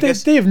Coast, so I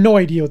guess they have no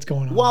idea what's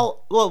going on.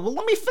 Well,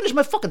 let me finish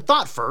my fucking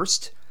thought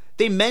first.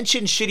 They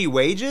mention shitty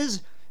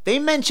wages. They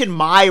mention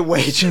my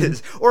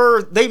wages,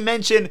 or they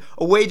mention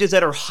wages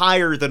that are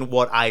higher than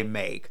what I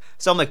make.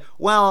 So I'm like,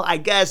 well, I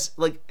guess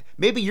like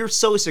maybe you're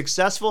so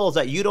successful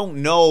that you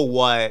don't know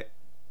what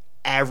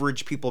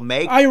average people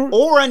make.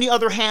 Or on the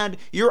other hand,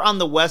 you're on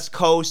the West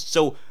Coast,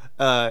 so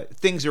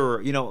things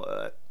are, you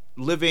know,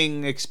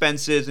 living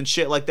expenses and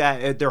shit like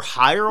that, they're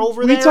higher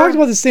over there. We talked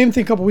about the same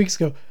thing a couple weeks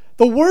ago.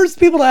 The worst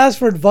people to ask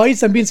for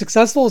advice on being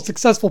successful is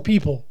successful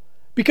people,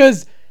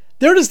 because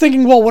they're just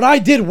thinking, well, what I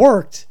did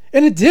worked,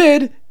 and it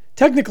did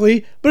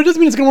technically, but it doesn't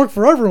mean it's going to work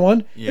for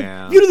everyone.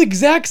 Yeah. If you do the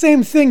exact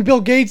same thing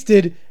Bill Gates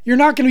did, you're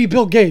not going to be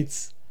Bill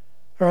Gates.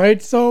 All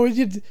right? So,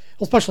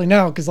 especially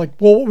now, because, like,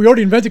 well, we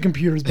already invented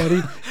computers,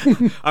 buddy.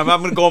 I'm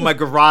going to go in my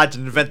garage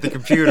and invent the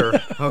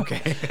computer. Okay.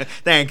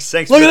 Thanks.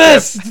 Look at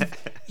this.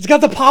 It's got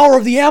the power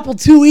of the Apple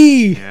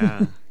IIe.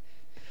 Yeah.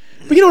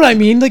 But you know what I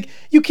mean? Like,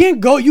 you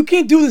can't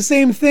do the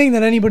same thing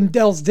that anybody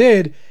else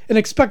did and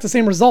expect the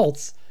same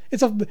results.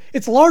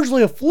 It's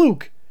largely a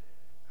fluke.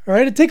 All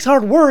right, it takes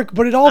hard work,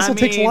 but it also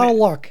takes a lot of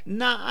luck.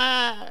 Nah,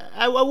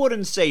 I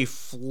wouldn't say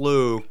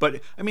fluke, but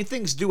I mean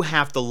things do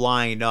have to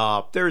line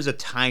up. There's a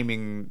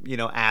timing, you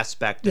know,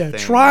 aspect to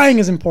things. Trying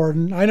is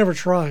important. I never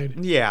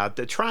tried. Yeah,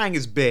 the trying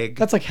is big.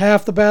 That's like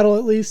half the battle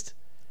at least.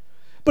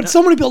 But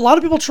a lot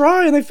of people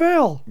try and they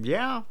fail.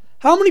 Yeah.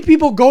 How many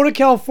people go to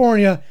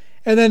California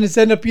and then it's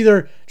end up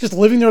either just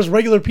living there as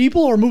regular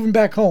people or moving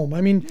back home?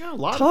 I mean, yeah, a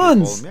lot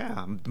tons. Of people.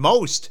 Yeah,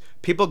 most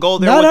people go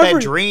there with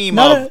that dream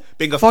of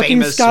being a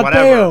famous Scott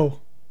whatever. Baio.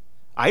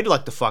 I'd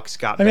like to fuck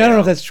Scott Baio. I mean, I don't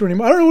know if that's true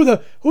anymore. I don't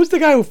know who's the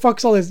guy who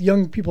fucks all these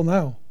young people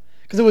now,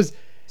 because it was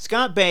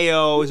Scott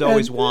Baio is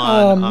always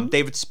one.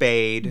 David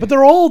Spade, but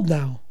they're old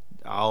now.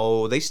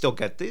 Oh, they still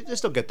get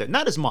there.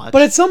 Not as much.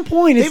 But at some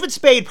point, David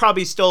Spade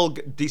probably still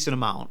a decent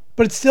amount.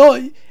 But it's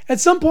still at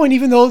some point,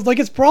 even though like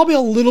it's probably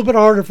a little bit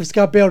harder for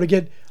Scott Baio to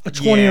get a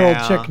 20-year-old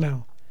chick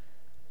now.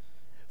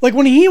 Like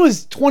when he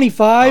was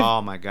 25.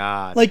 Oh my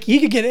god. Like he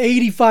could get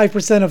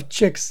 85% of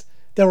chicks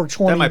that were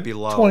 20. That might be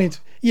low. 20.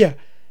 Yeah.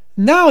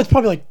 Now it's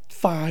probably like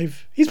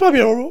 5.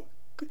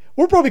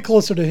 We're probably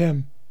closer to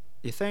him.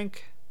 You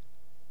think?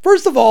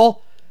 First of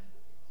all,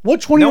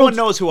 what 20-year-old? No one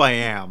knows who I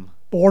am.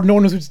 Or no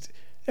one knows who's.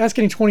 Ask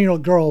any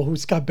 20-year-old girl who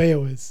Scott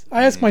Baio is.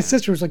 I asked my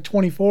sister, who's like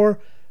 24,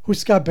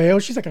 who's Scott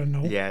Baio. She's not gonna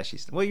know. Yeah,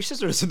 well, your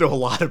sister doesn't know a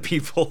lot of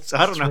people, so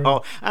I don't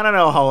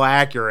know how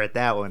accurate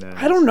that one is.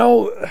 I don't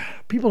know.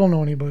 People don't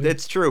know anybody.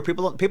 It's true.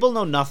 People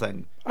know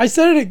nothing. I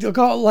said it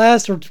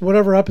last or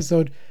whatever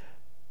episode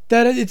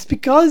that it's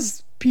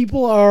because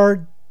people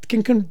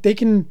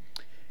can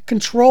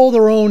control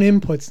their own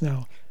inputs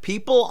now.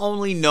 People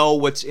only know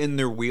what's in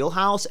their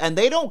wheelhouse, and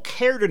they don't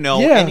care to know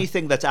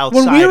anything that's outside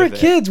of it. When we were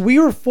kids, we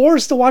were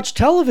forced to watch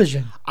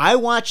television. I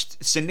watched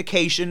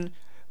syndication.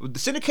 The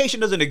syndication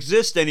doesn't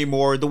exist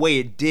anymore the way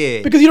it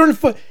did. Because you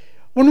don't...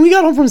 When we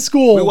got home from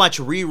school... We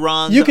watch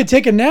reruns. You could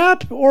take a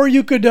nap, or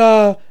you could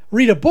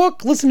read a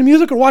book, listen to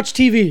music, or watch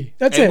TV.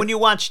 That's it. And when you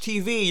watch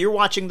TV, you're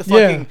watching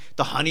the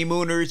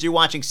Honeymooners, you're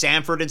watching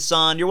Sanford and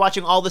Son, you're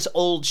watching all this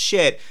old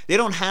shit. They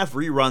don't have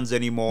reruns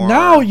anymore.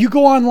 Now you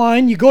go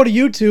online, you go to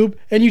YouTube,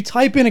 and you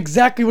type in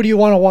exactly what you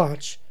want to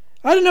watch.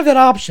 I didn't have that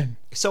option.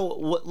 So,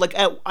 like,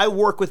 I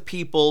work with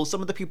people. Some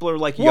of the people are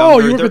like Whoa,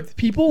 younger. you work with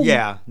people?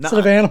 Yeah. Instead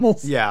of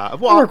animals? Yeah.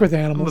 Well, I work with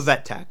animals. I'm a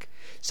vet tech.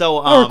 So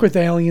I work with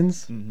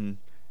aliens. Mm-hmm.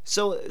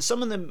 So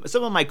some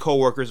of my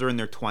coworkers are in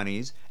their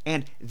 20s,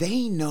 and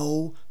they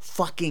know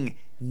fucking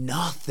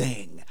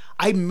nothing.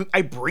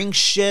 I bring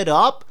shit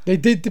up.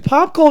 The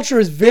pop culture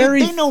is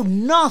very... They know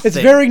nothing. It's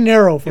very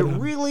narrow for them. It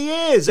really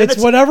is. It's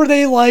whatever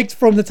they liked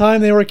from the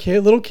time they were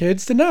little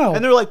kids to now.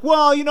 And they're like,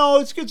 well, you know,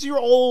 it's because you're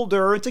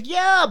older. It's like,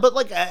 yeah, but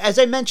like, as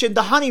I mentioned,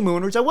 the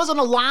Honeymooners, I wasn't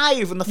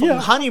alive when the fucking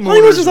Honeymooners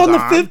Honeymooners was on the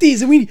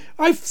 50s, and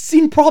I've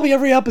seen probably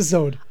every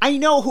episode. I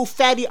know who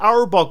Fatty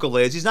Arbuckle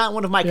is. He's not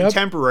one of my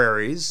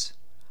contemporaries.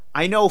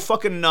 I know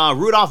fucking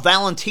Rudolph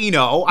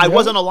Valentino. I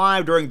wasn't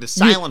alive during the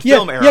silent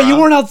film era. Yeah, you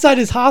weren't outside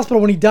his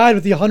hospital when he died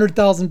with the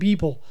 100,000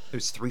 people. It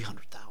was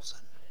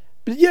 300,000.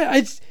 But yeah,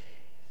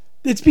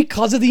 it's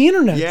because of the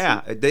internet.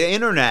 Yeah, the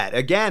internet.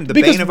 Again, the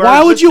because bane of our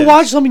why would you existence.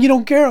 watch something you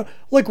don't care?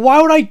 Like,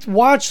 why would I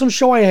watch some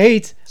show I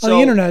hate on the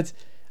internet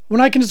when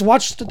I can just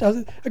watch.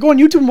 I go on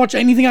YouTube and watch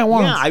anything I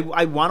want. Yeah,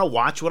 I want to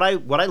watch what I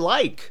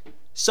like.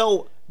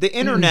 So the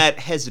internet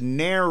has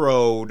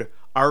narrowed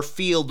our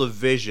field of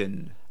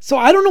vision. So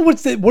I don't know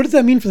what does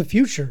that mean for the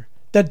future?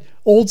 That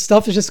old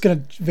stuff is just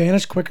going to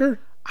vanish quicker?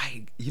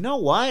 You know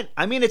what?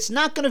 I mean, it's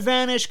not going to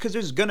vanish because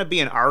there's going to be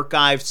an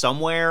archive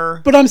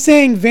somewhere. But I'm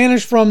saying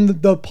vanish from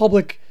the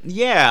public.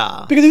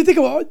 Yeah. Because if you think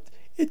about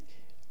it,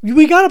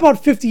 we got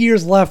about 50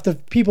 years left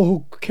of people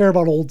who care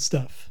about old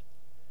stuff.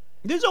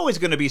 There's always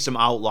going to be some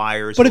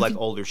outliers But who like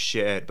older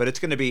shit, but it's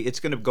going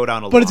to go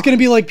down a lot. But it's going to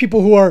be like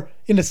people who are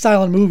into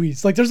silent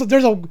movies. Like there's a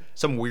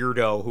some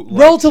weirdo who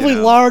relatively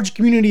large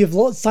community of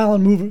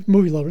silent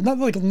movie lovers. Not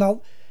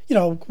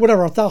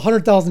whatever,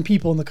 100,000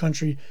 people in the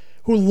country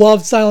who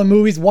love silent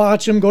movies,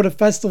 watch them, go to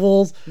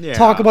festivals,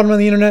 talk about them on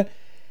the internet.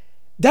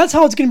 That's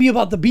how it's going to be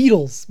about the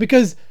Beatles.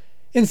 Because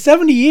in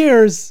 70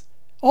 years,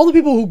 all the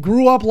people who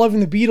grew up loving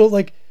the Beatles,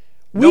 like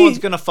no one's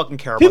going to fucking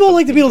care about people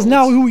like the Beatles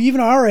now who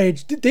even our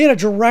age, they had a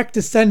direct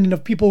descendant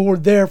of people who were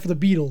there for the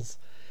Beatles.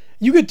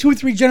 You get 2 or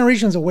 3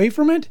 generations away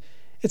from it,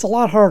 it's a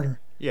lot harder.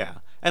 Yeah.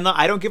 And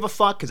I don't give a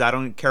fuck because I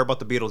don't care about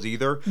the Beatles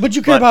either. But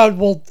you care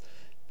about,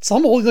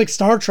 some old, like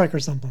Star Trek or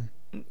something.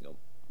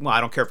 Well, I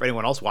don't care if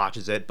anyone else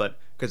watches it, but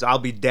because I'll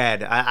be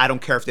dead. I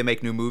don't care if they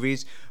make new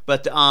movies.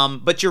 But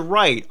you're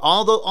right.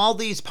 All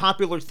these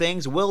popular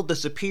things will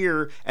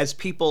disappear as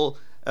people.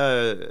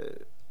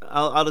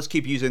 I'll just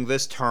keep using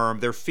this term.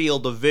 Their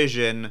field of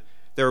vision.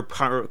 Their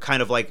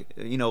kind of like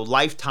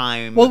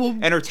lifetime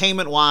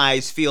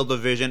entertainment-wise field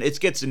of vision. It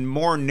gets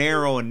more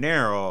narrow and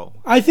narrow.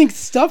 I think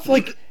stuff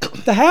like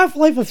the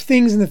half-life of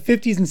things in the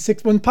 50s and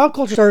 60s, when pop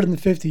culture started in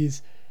the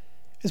 50s,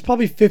 is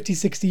probably 50,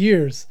 60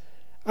 years.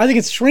 I think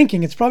it's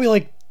shrinking. It's probably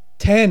like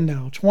 10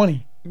 now,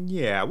 20.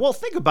 Yeah. Well,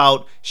 think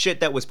about shit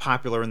that was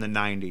popular in the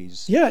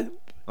 90s. Yeah.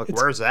 Like,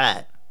 where's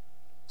that?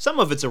 Some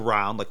of it's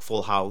around, like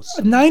Full House.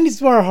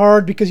 90s were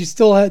hard because you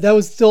still had, that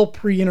was still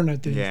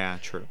pre-internet days. Yeah,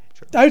 true.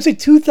 I would say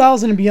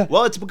 2000 and beyond.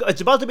 Well,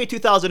 it's about to be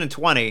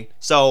 2020,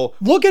 so...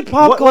 Look at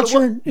pop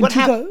culture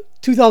in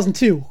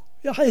 2002.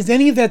 Is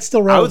any of that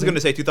still relevant? I was going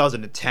to say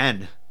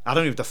 2010. I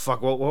don't even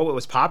fuck what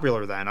was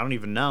popular then. I don't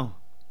even know.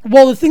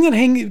 Well, the thing that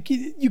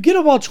you get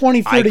about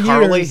 20, 30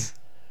 years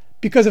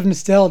because of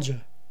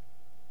nostalgia.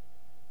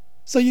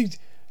 So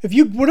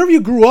whatever you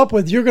grew up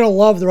with, you're going to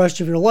love the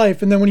rest of your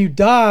life. And then when you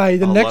die,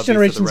 the next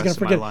generation is going to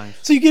forget.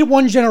 So you get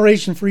one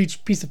generation for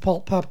each piece of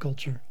pop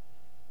culture.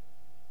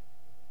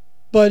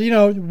 But,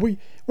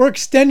 we're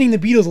extending the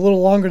Beatles a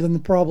little longer than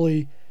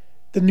probably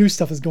the new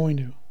stuff is going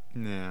to.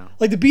 Yeah.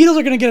 Like, the Beatles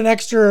are going to get an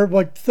extra,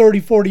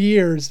 30, 40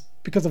 years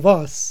because of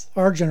us,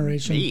 our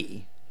generation.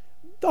 Me?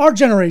 Our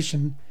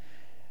generation.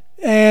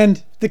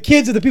 And the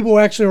kids are the people who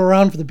actually were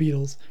around for the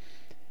Beatles.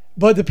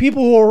 But the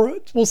people who are,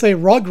 we'll say,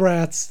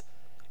 Rugrats,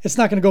 it's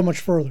not going to go much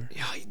further.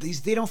 Yeah,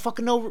 they don't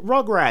fucking know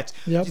Rugrats.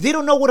 Yep. They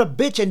don't know what a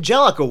bitch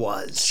Angelica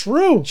was.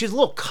 True. She's a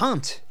little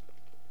cunt.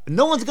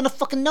 No one's going to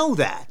fucking know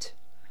that.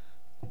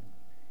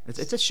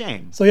 It's a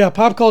shame. So yeah,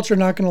 pop culture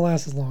not going to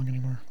last as long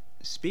anymore.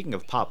 Speaking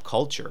of pop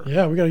culture,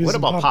 yeah, we got to use what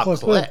some about pop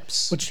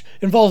clips? Which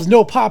involves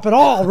no pop at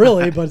all,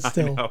 really, but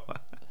still.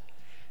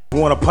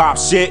 Wanna pop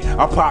shit?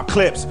 I pop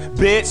clips,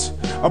 bitch.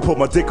 I put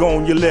my dick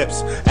on your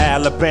lips.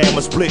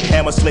 Alabama split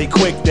hammer slay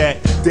quick that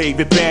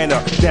David Banner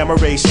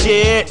Damaray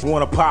shit.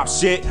 Wanna pop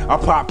shit? I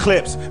pop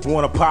clips.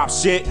 Wanna pop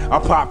shit? I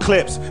pop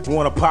clips.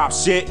 Wanna pop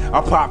shit? I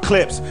pop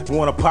clips.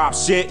 Wanna pop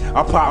shit?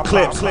 I pop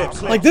clips.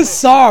 Like this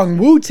song,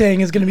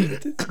 Wu-Tang is gonna be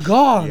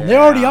gone. Yeah. They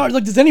already are.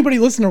 Like, does anybody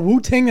listen to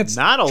Wu-Tang that's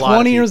not a lot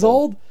 20 years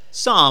old?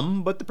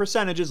 Some, but the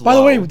percentage is low. By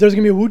the way, there's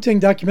gonna be a Wu-Tang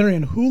documentary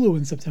on Hulu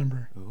in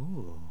September.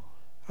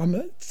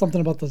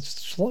 Something about the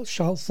slums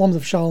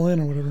of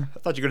Shaolin or whatever. I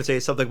thought you were going to say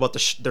something about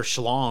their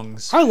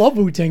schlongs. I love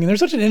Wu-Tang, and they're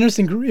such an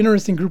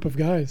interesting group of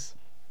guys.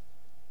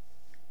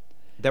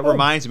 That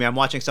reminds me, I'm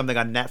watching something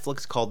on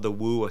Netflix called The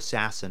Wu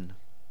Assassin.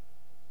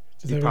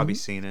 You've probably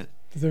seen it.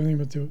 Does everything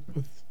to do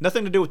with...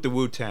 Nothing to do with the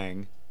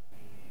Wu-Tang,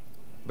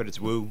 but it's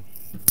Wu.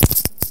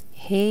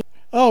 Hey.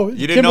 Oh,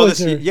 you didn't know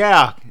this?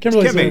 Yeah,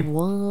 Kimberly's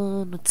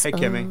Kimmy. What's hey,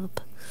 Kimmy.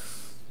 Up?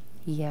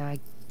 Yeah,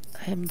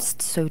 I'm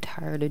just so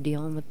tired of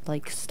dealing with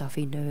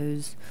stuffy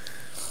nose.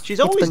 She's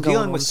always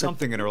dealing with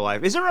something in her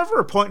life. Is there ever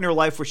a point in her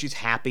life where she's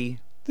happy?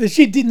 Does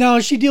she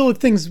deal with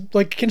things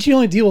can she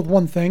only deal with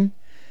one thing?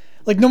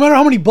 Like, no matter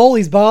how many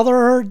bullies bother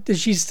her, does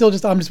she still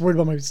I'm just worried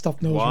about my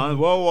stuffed nose?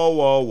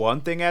 Whoa, one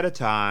thing at a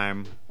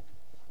time.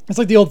 It's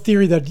like the old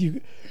theory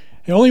that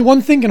only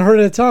one thing can hurt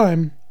at a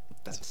time.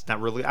 That's not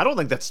really. I don't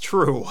think that's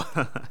true.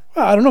 Well,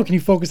 I don't know. Can you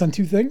focus on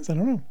two things? I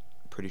don't know.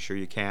 Pretty sure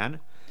you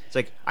can. It's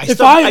like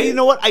you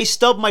know what? I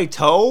stubbed my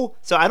toe,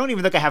 so I don't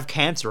even think I have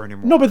cancer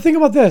anymore. No, but think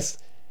about this.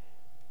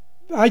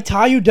 I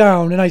tie you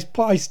down and I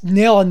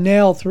nail a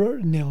nail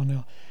through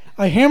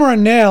I hammer a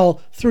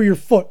nail through your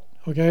foot.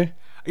 Okay.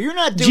 You're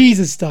not doing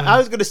Jesus style. I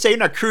was gonna say you're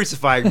not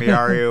crucifying me,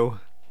 are you?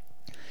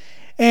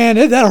 And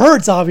that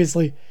hurts,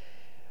 obviously.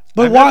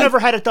 But I've never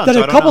had it done. Then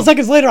so a couple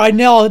seconds later, I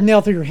nail a nail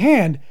through your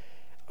hand.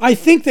 I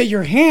think that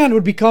your hand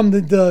would become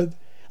the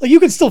like, you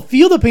can still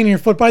feel the pain in your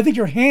foot, but I think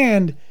your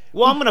hand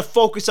Well, I'm gonna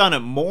focus on it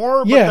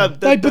more. Yeah,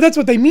 but but that's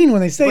what they mean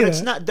when they say but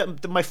that. it's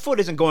not. My foot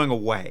isn't going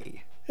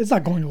away. It's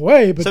not going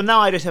away. But So now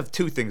I just have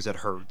two things that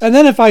hurt. and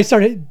then if I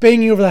start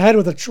banging you over the head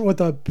with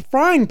a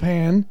frying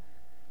pan,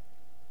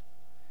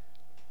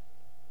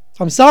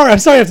 I'm sorry I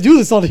have to do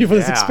this all to you for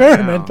this Yeah, I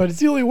experiment, know. but it's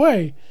the only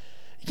way.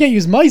 You can't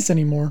use mice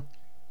anymore.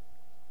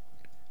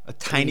 A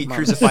tiny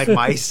crucified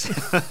mice.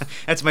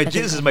 That's my. I think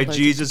This is I'm my allergic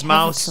Jesus to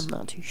mouse. cats, I'm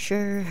not too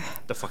sure.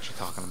 What the fuck's she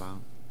talking about?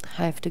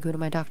 I have to go to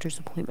my doctor's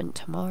appointment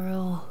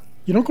tomorrow.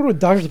 You don't go to a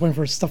doctor's appointment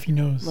for a stuffy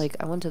nose. Like,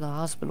 I went to the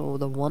hospital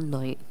the one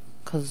night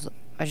because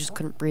I just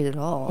couldn't breathe at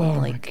all. oh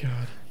like, my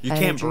god. You I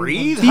had a can't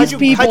dream breathe. one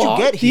How'd time. you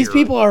get here? These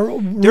people are.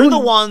 They're the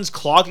ones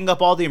clogging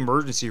up all the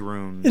emergency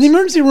rooms. In the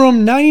emergency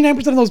room, 99%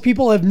 of those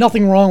people have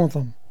nothing wrong with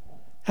them.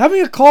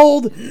 Having a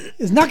cold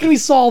is not going to be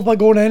solved by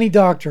going to any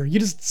doctor. You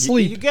just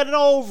sleep. You get it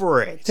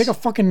over it. Take a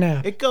fucking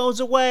nap. It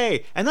goes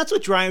away, and that's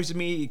what drives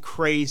me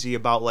crazy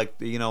about, like,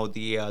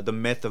 the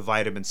myth of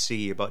vitamin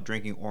C, about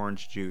drinking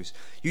orange juice.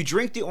 You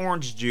drink the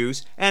orange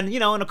juice, and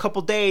in a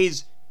couple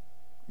days,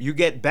 you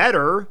get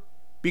better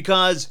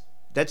because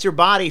that's your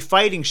body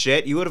fighting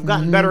shit. You would have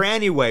gotten better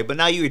anyway, but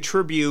now you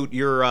attribute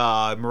your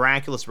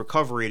miraculous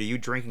recovery to you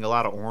drinking a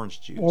lot of orange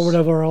juice Or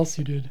whatever else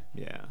you did.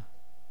 Yeah.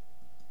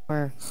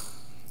 where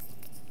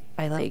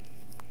I, like,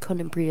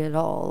 couldn't breathe at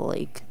all.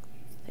 Like,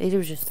 it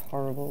was just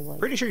horrible. Like,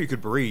 Pretty sure you could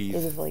it breathe.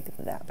 was, like,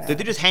 that bad. Did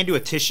they just hand you a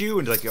tissue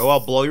and like, I'll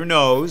blow your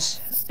nose?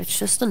 It's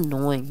just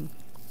annoying.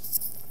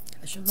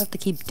 I shouldn't have to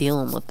keep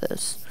dealing with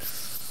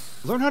this.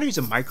 Learn how to use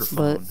a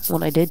microphone. But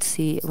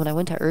when I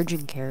went to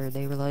urgent care,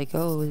 they were like,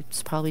 oh,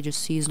 it's probably just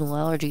seasonal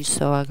allergies,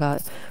 so I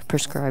got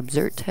prescribed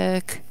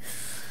Zyrtec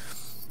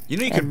You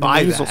and could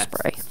buy nasal that.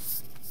 spray.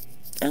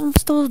 And I'm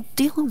still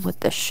dealing with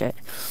this shit.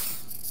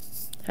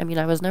 I mean,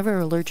 I was never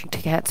allergic to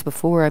cats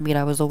before. I mean,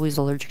 I was always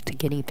allergic to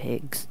guinea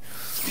pigs.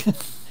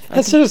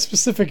 That's such a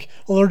specific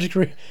allergic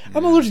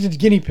I'm allergic to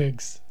guinea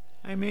pigs.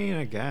 I mean,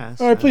 I guess.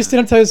 All right, please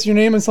stand up, tell us your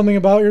name and something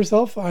about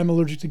yourself. I'm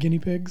allergic to guinea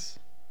pigs.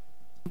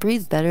 I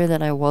breathe better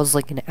than I was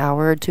like an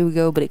hour or two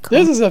ago, but it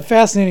This comes is a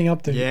fascinating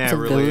update. Yeah, it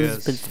and really goes,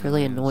 is. but it's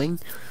really It is. annoying.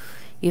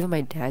 Even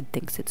my dad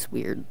thinks it's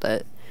weird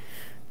that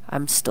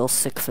I'm still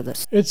sick for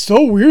this It's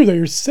so weird that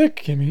you're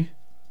sick, Kimmy.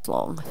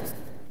 long.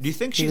 Do you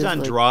think He she's was on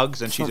like,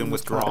 drugs and she's in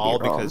something's gotta be withdrawal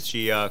wrong. because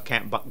she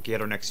can't get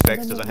her next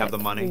fix, doesn't have the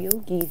money? I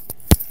don't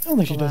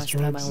think she The does last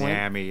time I drugs. went.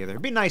 Yeah, me either.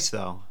 It'd be nice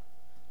though.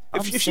 If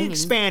I'm she singing.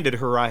 expanded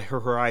her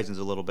horizons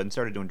a little bit and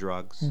started doing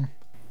drugs.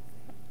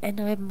 And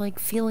I'm like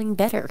feeling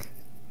better.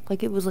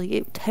 Like it was like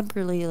it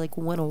temporarily like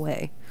went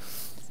away.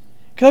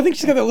 Because I think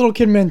she's got that little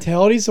kid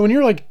mentality. So when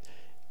you're like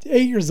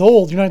 8 years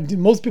old, you're not.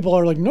 Most people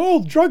are like,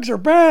 no, drugs are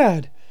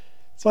bad.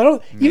 So I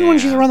don't. Even when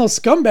she's Yeah. around those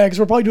scumbags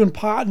who are probably doing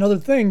pot and other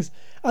things,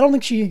 I don't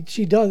think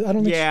she does. I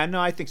don't think. Yeah,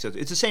 no, I think so.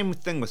 It's the same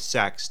thing with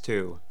sex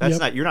too. That's Yep.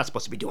 not. You're not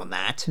supposed to be doing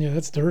that. Yeah,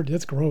 that's dirty.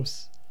 That's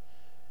gross.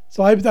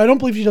 So I don't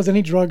believe she does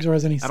any drugs or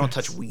has any. I don't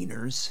sex. touch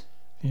wieners.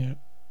 Yeah.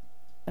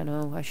 I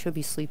know I should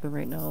be sleeping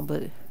right now,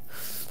 but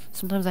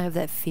sometimes I have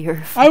that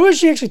fear. I wish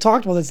she actually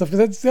talked about that stuff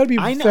because that'd be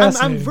I know,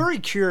 fascinating. I'm very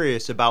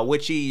curious about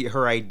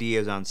her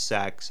ideas on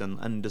sex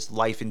and just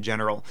life in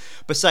general.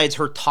 Besides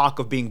her talk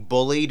of being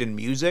bullied in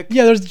music,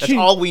 Yeah, that's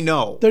all we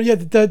know. Yeah,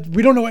 that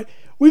we don't know.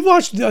 We've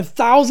watched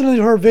 1,000 of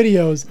her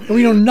videos and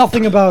we know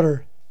nothing about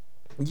her.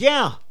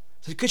 Yeah,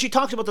 because she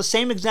talks about the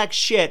same exact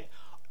shit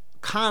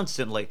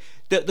constantly.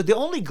 The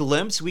only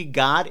glimpse we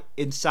got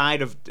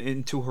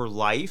into her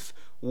life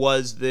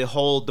was the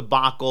whole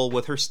debacle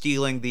with her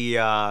stealing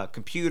the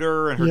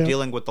computer and her Yeah.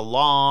 dealing with the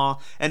law.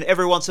 And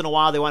every once in a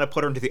while, they want to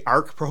put her into the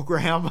ARC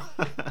program.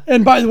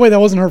 And by the way, that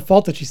wasn't her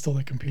fault that she stole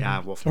that computer. Yeah,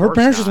 well, of her course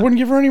parents just not. wouldn't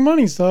give her any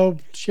money, so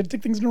she had to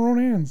take things in her own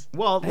hands.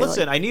 Well,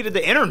 listen, I needed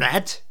the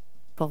internet.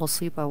 Fall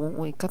asleep, I won't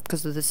wake up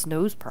because of this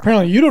nose problem.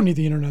 Apparently, you don't need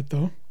the internet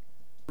though.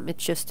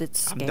 It's just it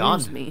I'm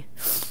scares done. me.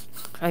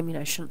 I mean,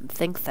 I shouldn't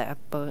think that,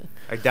 but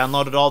I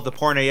downloaded all the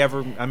porn I'm ever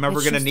it's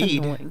gonna just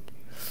need. annoying.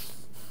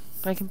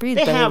 I can breathe.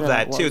 They better have than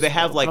I that too. was, They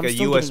have though. like I'm a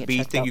still getting it USB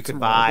checked thing out you could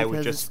tomorrow buy with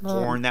because just it's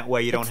not- porn. That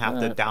way you don't it's have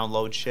to not-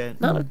 download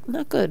shit. Not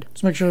good.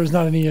 Just make sure there's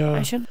not any.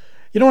 I should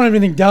You don't want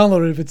anything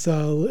downloaded if it's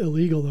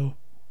illegal though.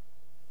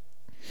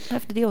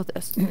 have to deal with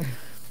this. And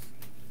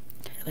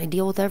I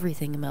deal with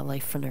everything in my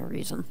life for no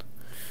reason.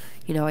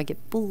 You know, I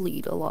get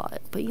bullied a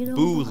lot, but you know,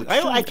 Bullied.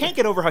 I'm I sure can't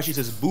get over how she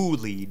says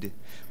bullied,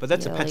 but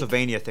that's Yeah, a like-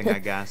 Pennsylvania thing, I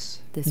guess.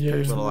 This Yeah.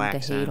 person Little wanted to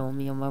accent. hate on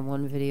me on my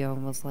one video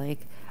and was like,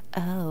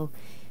 "Oh,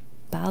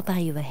 but I'll buy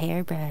you a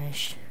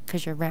hairbrush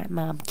because your rat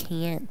mom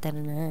can't."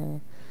 Da-da-da.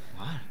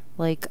 What?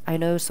 Like, I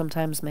know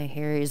sometimes my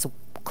hair is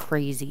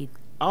crazy.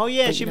 Oh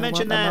yeah, but she you know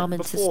mentioned what? My that mom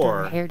and sister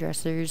before. are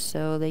hairdressers,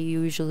 so they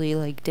usually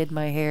like did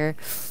my hair.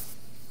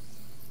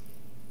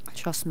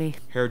 Trust me,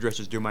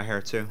 Hairdressers do my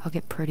hair too. I'll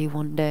get pretty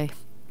one day.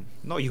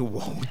 No, you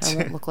won't. I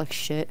won't look like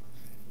shit.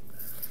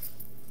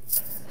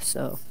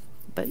 So,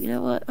 but you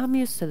know what? I'm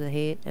used to the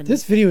hate. And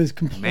This video is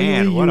completely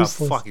Man, what a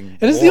useless. fucking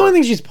And it's the only bore.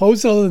 thing she's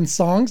posted other than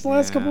songs the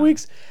last couple Yeah.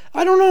 weeks.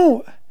 I don't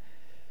know.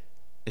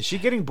 Is she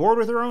getting bored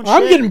with her own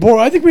I'm shit? getting bored.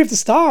 I think we have to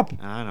stop.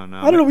 I don't know.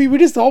 I don't know. We were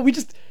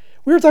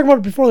talking about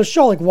it before the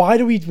show. Like, why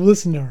do we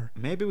listen to her?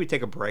 Maybe we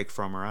take a break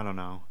from her. I don't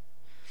know.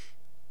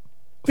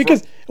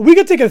 Because we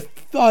could take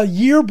a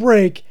year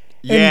break.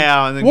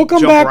 And then we'll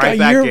come jump back right a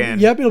back year. in.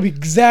 Yep, it'll be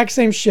exact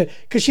same shit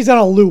because she's on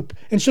a loop,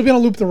 and she'll be on a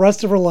loop the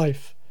rest of her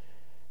life.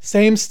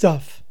 Same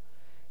stuff.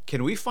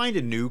 Can we find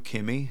a new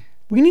Kimmy?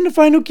 We need to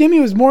find out Kimmy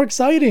was more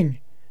exciting.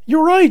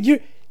 You're right.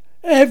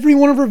 Every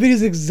one of her videos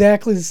is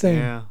exactly the same.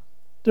 Yeah.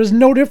 There's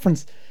no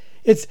difference.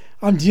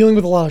 I'm dealing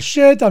with a lot of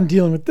shit. I'm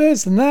dealing with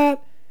this and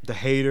that. The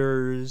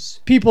haters.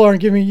 People aren't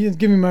giving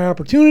me my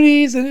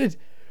opportunities, and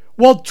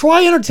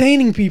try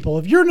entertaining people.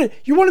 If you want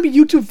to be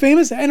YouTube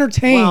famous,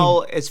 entertain.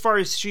 Well, as far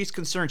as she's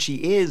concerned, she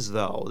is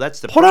though. That's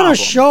the Put problem. on a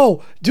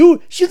show,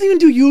 dude. She doesn't even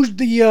do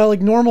the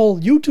normal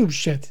YouTube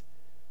shit.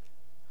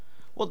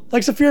 Well,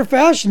 like Saphira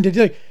Fashion did,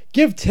 like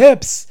give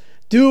tips,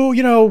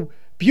 do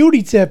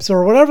beauty tips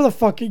or whatever the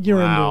fuck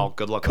you're into.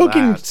 Good luck.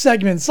 Cooking with that.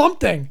 segment,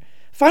 something.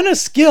 Find a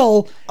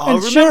skill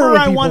and share it remember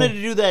with I people. wanted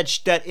to do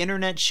that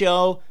internet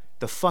show,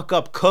 the fuck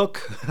up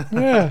cook.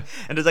 Yeah.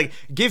 And it's like,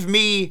 give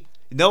me.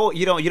 No,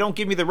 you don't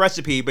give me the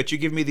recipe, but you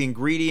give me the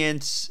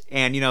ingredients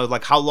and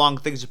like how long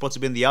things are supposed to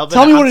be in the oven.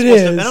 Tell me what it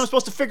is. And I'm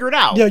supposed to figure it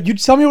out. Yeah, you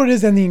tell me what it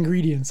is and the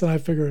ingredients, and I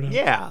figure it out.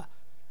 Yeah.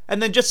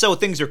 And then just so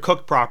things are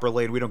cooked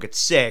properly and we don't get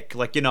sick,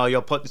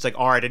 you'll put, it's like,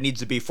 all right, it needs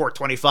to be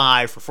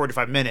 425 for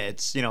 45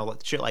 minutes,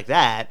 shit like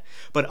that.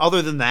 But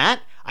other than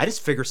that, I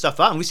just figure stuff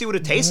out and we see what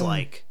it tastes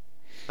like.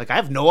 Like, I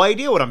have no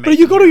idea what I'm making. But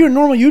you go to your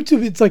normal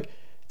YouTube, it's like,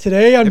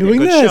 today I'm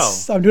doing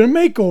this, show. I'm doing a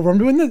makeover, I'm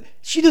doing this.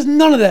 She does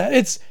none of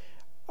that.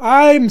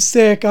 I'm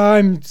sick,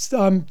 I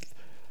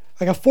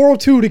got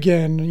 402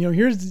 again,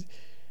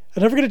 I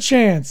never get a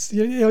chance.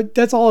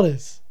 That's all it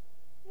is.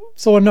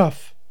 So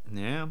enough.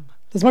 Yeah.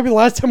 This might be the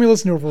last time we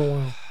listen to her for a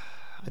while.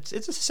 It's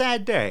a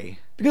sad day.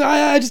 Because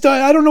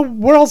I don't know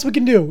what else we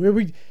can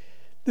do.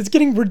 It's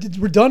getting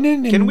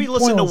redundant. Can we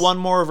listen pointless. to one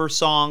more of her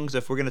songs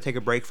if we're going to take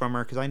a break from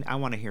her? Because I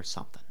want to hear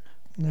something.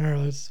 All right,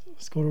 let's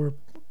go to her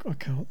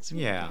account.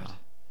 Yeah.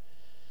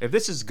 If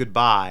this is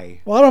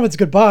goodbye. Well, I don't know if it's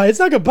goodbye. It's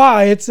not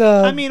goodbye. It's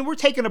I mean, we're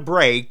taking a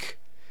break.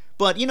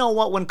 But you know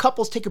what? When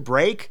couples take a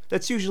break,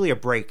 that's usually a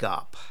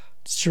breakup.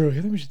 It's true. I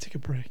think we should take a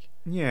break.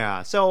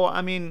 Yeah. So,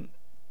 I mean.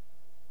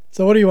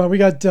 So what do you want? We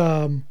got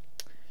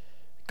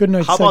Good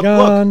Night How about,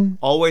 Saigon. look,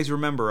 always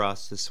remember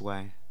us this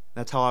way.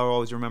 That's how I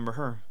always remember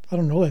her. I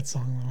don't know that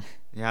song, though.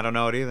 Yeah, I don't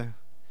know it either.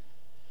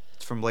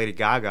 It's from Lady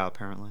Gaga,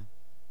 apparently.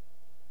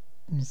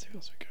 Let's see what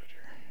else we got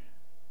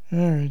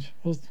here. All right.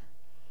 Well,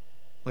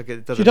 Like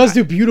it doesn't she does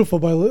matter. do Beautiful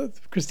by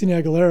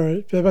Christina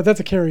Aguilera, but that's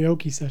a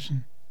karaoke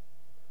session.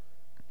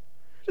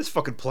 Just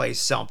fucking play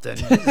something.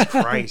 Jesus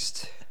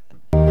Christ.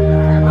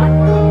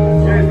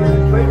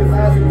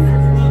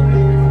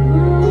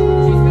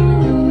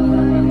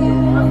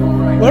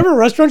 Whatever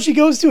restaurant she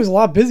goes to is a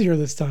lot busier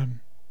this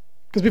time.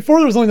 Because before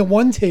there was only the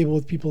one table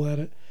with people at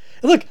it.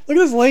 And look at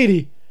this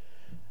lady.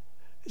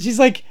 She's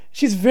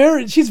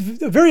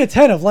very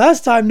attentive.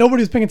 Last time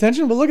nobody was paying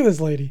attention, but look at this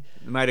lady.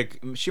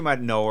 She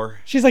might know her.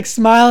 She's like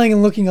smiling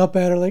and looking up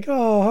at her like,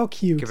 oh, how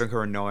cute. Giving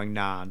her a knowing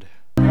nod.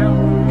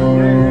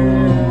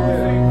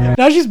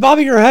 Now she's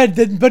bobbing her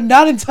head, but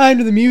not in time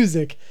to the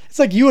music. It's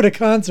like you at a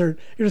concert.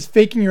 You're just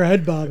faking your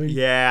head bobbing.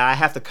 Yeah, I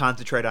have to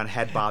concentrate on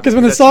head bobbing. Because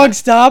when the song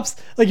stops,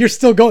 like you're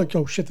still going,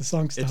 oh shit, the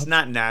song stopped. It's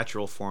not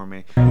natural for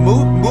me.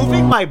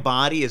 Moving my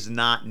body is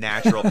not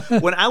natural.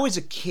 When I was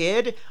a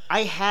kid,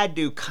 I had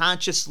to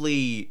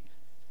consciously,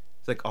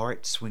 it's like, all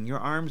right, swing your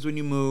arms when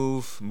you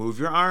move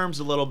your arms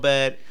a little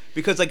bit.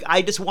 Because like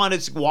I just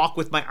wanted to walk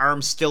with my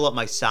arms still at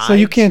my side. So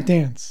you can't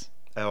dance.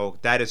 Oh,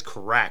 that is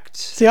correct.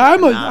 See,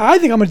 I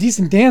think I'm a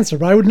decent dancer,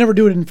 but I would never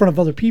do it in front of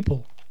other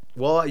people.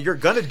 Well, you're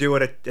gonna do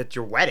it at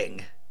your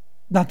wedding.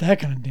 Not that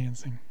kind of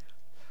dancing.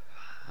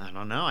 I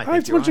don't know. I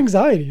have too much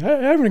anxiety. I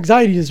have an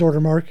anxiety disorder,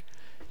 Mark.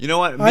 You know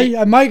what?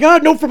 My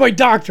God, no, for my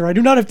doctor. I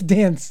do not have to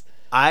dance.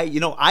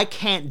 I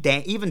can't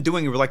dance. Even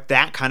doing like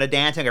that kind of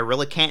dancing, I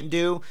really can't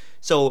do.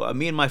 So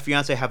me and my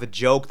fiance have a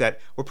joke that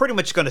we're pretty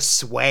much gonna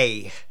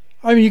sway.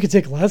 I mean, you could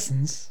take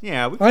lessons.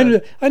 Yeah, we I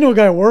could. know a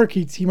guy at work.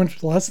 He went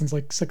for lessons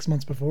like 6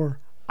 months before.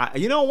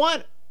 You know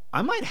what?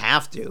 I might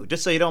have to,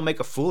 just so you don't make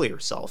a fool of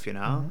yourself. You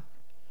know. Mm-hmm.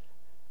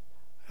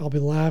 I'll be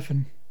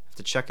laughing. Have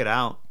to check it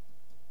out.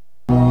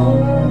 You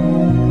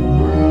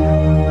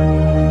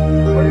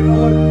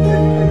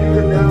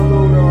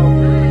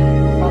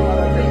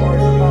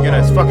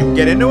gonna fucking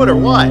get into it or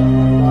what?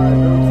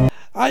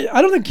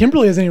 I don't think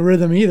Kimberly has any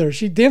rhythm either.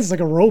 She dances like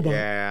a robot.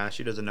 Yeah,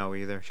 she doesn't know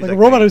either. She's Like a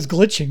robot me. who's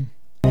glitching.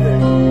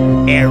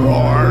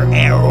 Error.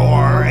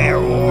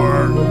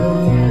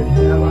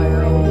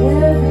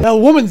 That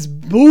woman's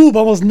boob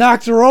almost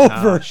knocked her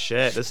over. Oh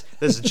shit!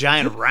 This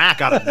giant rack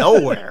out of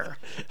nowhere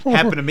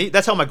happened to me.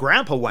 That's how my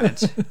grandpa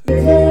went. Look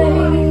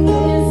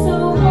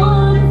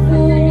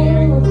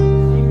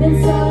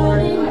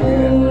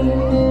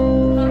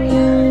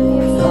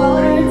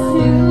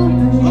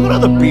at all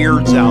the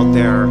beards out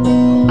there.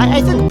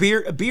 I think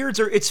beards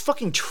are. It's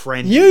fucking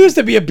trendy. You used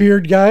to be a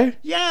beard guy.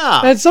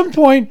 Yeah. At some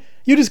point,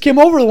 you just came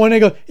over the one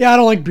day and go, yeah, I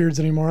don't like beards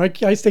anymore.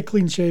 I stay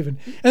clean shaven.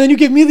 And then you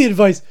gave me the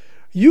advice,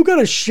 you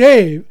gotta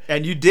shave.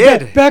 And you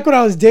did. Back when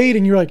I was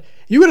dating, you were like,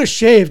 You gotta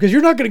shave because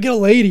you're not gonna get a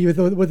lady with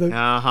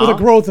a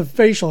growth of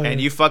facial hair.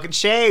 And you fucking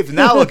shaved.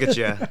 Now look at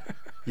you.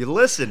 You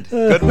listened.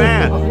 Good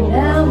man.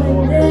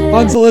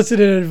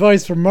 Unsolicited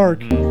advice from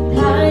Mark.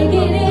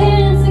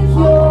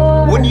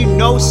 When you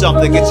know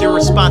something, it's your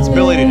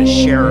responsibility to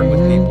share it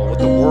with people, with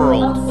the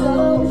world.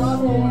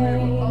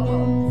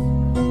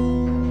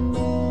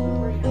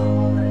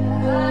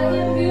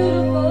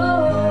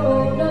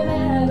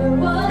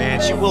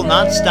 Man, she will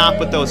not stop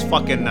with those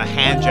fucking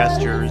hand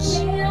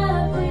gestures.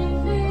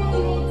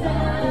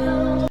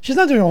 She's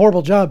not doing a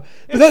horrible job.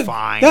 But It's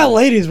fine. That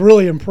lady's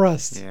really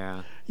impressed.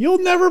 Yeah. You'll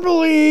never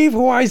believe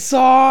who I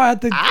saw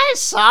at the... I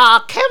saw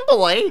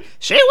Kimberly.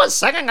 She was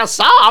singing a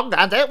song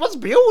and it was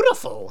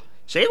beautiful.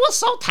 She was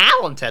so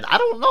talented. I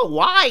don't know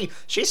why.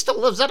 She still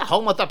lives at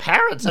home with her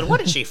parents. And what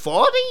is she,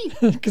 40?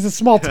 Because it's a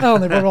small town.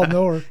 They probably all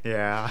know her.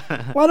 Yeah.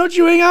 Why don't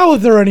you hang out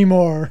with her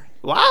anymore?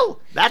 Well,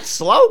 that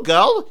slow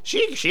girl,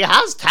 she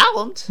has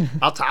talent.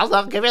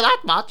 I'll give you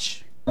that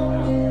much.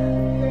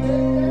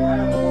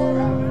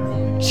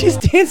 She's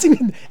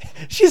dancing.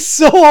 She's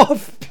so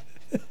off.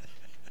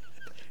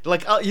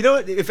 Like, you know,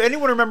 if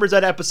anyone remembers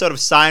that episode of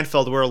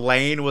Seinfeld where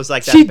Elaine was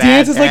like that She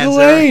bad dances like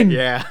dancer. Elaine.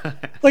 Yeah.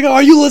 Like,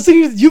 are you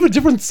listening? You have a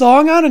different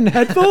song on in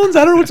headphones?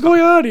 I don't know what's going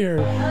on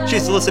here.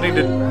 She's listening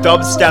to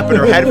dubstep in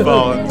her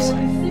headphones.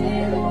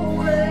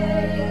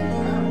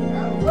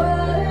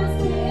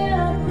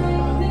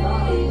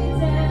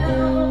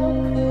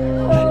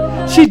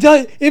 She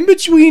does, in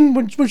between,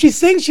 when she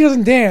sings, she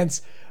doesn't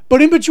dance.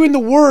 But in between the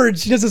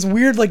words, she does this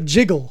weird, like,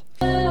 jiggle.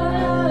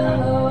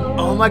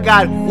 Oh my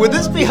god, would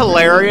this be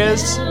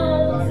hilarious?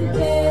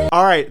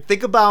 Alright,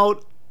 think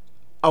about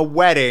a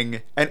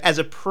wedding, and as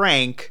a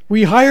prank...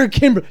 We hire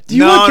Kimberly. Do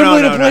you want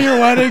Kimberly to play your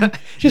wedding?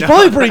 She's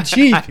probably pretty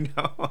cheap. I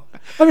know.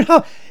 I mean,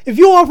 if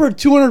you offer her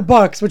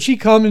 $200, would she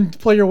come and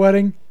play your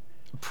wedding?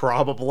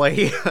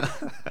 Probably.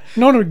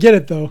 No one would get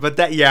it, though. But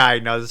that, yeah, I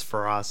know this is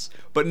for us.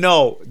 But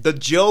no, the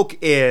joke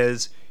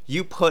is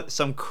you put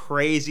some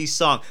crazy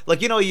song.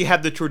 Like, you know, you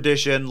have the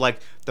tradition, like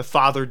the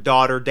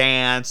father-daughter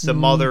dance, the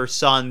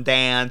mother-son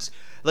dance.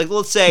 Like,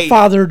 let's say...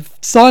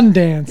 Father-son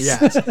dance.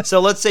 Yes. So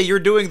let's say you're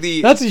doing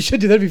the... That's what you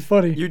should do. That'd be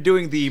funny. You're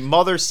doing the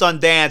mother-son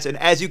dance, and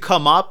as you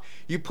come up,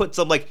 you put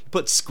some, like,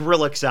 put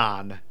Skrillex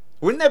on.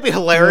 Wouldn't that be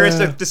hilarious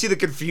to see the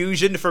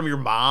confusion from your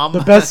mom?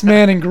 The best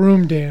man and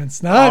groom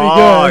dance. Now that'd be good.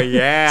 Oh,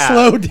 yeah.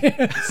 Slow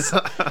dance.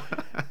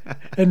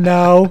 And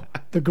now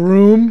the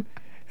groom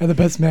and the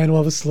best man will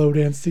have a slow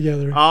dance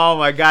together. Oh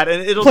my god!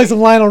 And it'll play some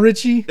Lionel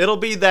Richie. It'll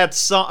be that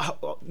song.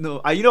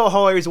 No, you know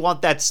how I always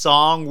want that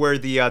song where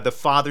the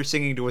father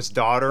singing to his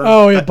daughter.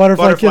 Oh yeah,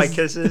 butterfly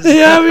kisses.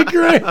 Yeah, that'd be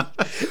great.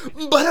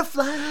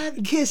 Butterfly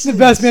kisses. The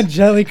best man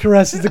gently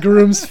caresses the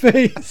groom's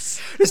face.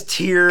 Just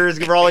tears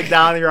rolling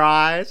down your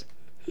eyes.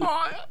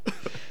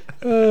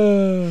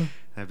 That'd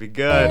be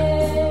good.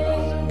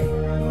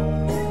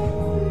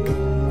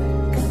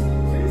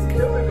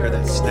 Hear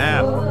that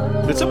snap.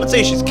 Did someone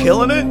say she's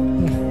killing it?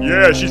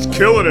 Yeah, she's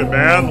killing it,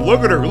 man.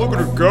 Look at her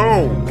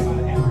go.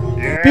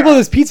 Yeah. People at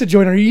this pizza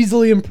joint are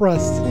easily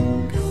impressed.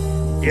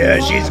 Yeah,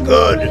 she's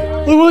good.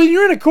 Well, when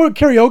you're in a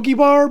karaoke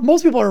bar,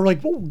 most people are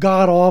like,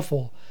 god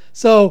awful.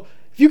 So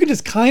if you can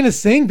just kind of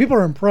sing, people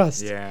are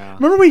impressed. Yeah.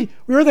 Remember we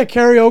were at that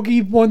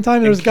karaoke one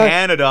time. There was a guy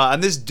Canada,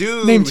 and this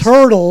dude named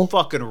Turtle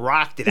fucking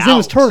rocked it his out. name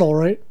was Turtle,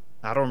 right?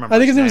 I don't remember. I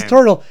think his name was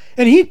Turtle,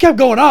 and he kept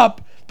going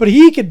up. But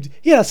he had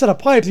a set of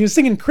pipes. And he was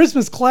singing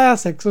Christmas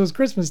classics. So it was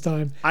Christmas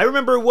time. I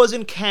remember it was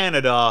in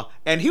Canada,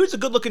 and he was a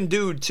good-looking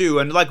dude too.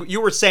 And like you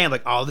were saying,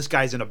 like, oh, this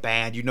guy's in a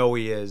band. You know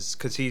he is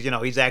because he's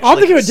actually. I'm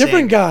thinking of a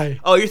different guy.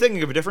 Oh, you're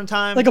thinking of a different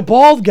time? Like a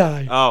bald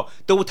guy. Oh,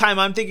 the time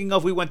I'm thinking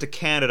of, we went to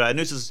Canada, and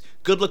this is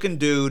good-looking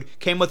dude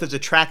came with his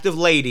attractive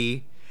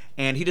lady,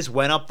 and he just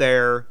went up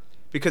there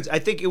because I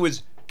think it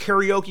was.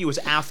 Karaoke was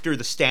after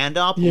the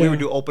stand-up. Yeah. We would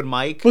do open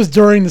mic. It was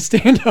during the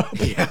stand-up.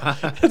 Yeah.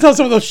 That's how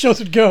some of those shows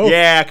would go.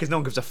 Yeah, because no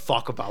one gives a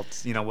fuck about,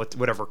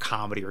 whatever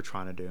comedy we're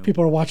trying to do.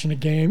 People are watching a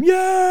game.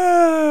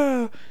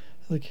 Yeah!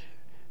 Like,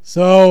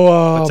 so...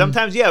 but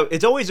sometimes, yeah,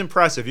 it's always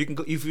impressive.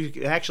 If you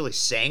can actually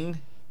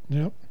sing.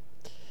 Yep.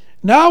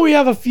 Now we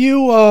have a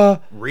few...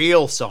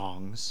 real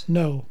songs.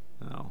 No.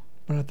 No.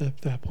 We're not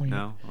at that point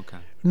No? Okay.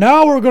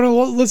 Now we're going to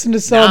listen to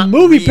some Not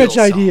movie real pitch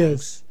songs.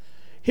 ideas.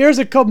 Here's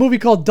a movie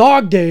called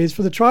Dog Days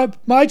for the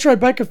My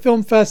Tribeca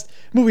Film Fest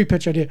movie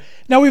pitch idea.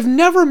 Now, we've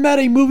never met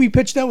a movie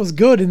pitch that was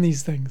good in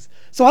these things.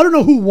 So I don't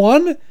know who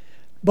won,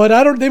 but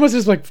they must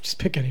just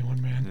pick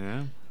anyone,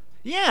 man.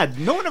 Yeah. Yeah,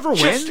 no one ever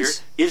wins.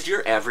 Chester is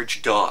your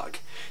average dog.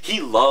 He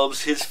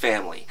loves his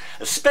family,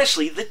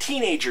 especially the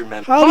teenager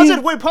member. Pause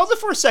it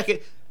for a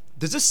second.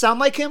 Does this sound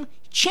like him?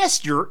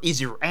 Chester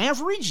is your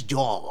average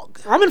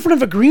dog. I'm in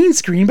front of a green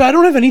screen, but I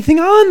don't have anything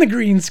on the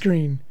green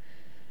screen.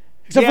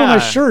 Except for my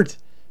shirt.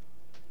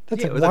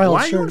 That's a wild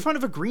why shirt. are you in front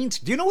of a green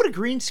screen? Do you know what a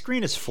green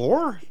screen is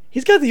for?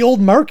 He's got the old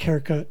Mark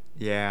haircut.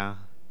 Yeah.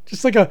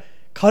 Just like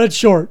cut it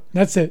short.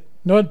 That's it.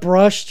 Not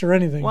brushed or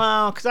anything.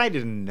 Well, because I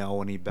didn't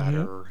know any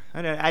better.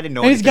 I didn't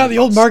know. And he's got the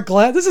old Mark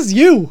glass. This is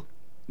you.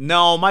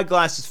 No, my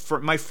glasses,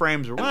 my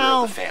frames were, member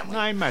well, of the family.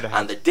 I might have.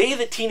 On the day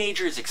the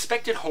teenager is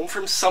expected home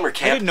from summer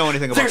camp, didn't know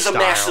anything about there's a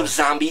style. massive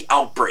zombie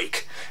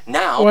outbreak.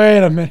 Now, Wait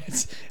a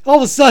minute. All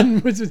of a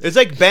sudden, It's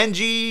like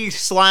Benji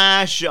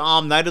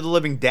 / Night of the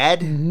Living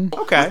Dead.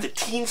 Okay. with the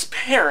teen's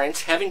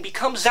parents having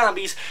become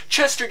zombies,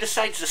 Chester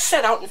decides to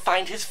set out and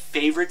find his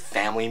favorite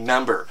family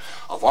member.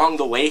 Along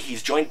the way,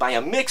 he's joined by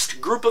a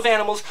mixed group of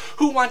animals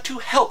who want to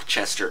help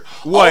Chester.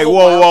 Wait,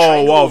 all the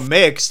while trying to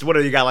mixed. What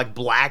do you got, like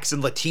blacks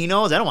and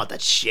Latinos? I don't want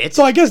that shit.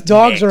 so I guess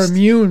dogs are Mixed.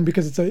 immune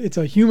because it's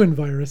a human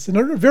virus,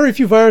 and very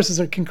few viruses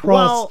can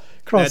cross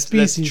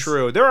species. That's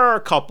true. There are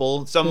a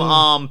couple,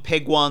 some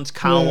pig ones,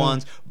 cow Yeah.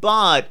 ones,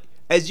 but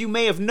as you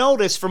may have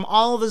noticed from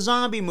all of the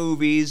zombie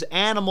movies,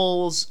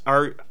 animals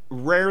are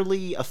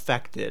rarely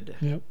affected.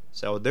 Yep.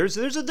 So there's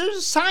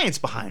a science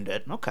behind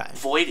it. Okay.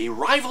 avoid a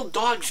rival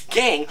dog's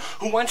gang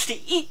who wants to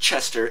eat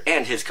Chester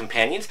and his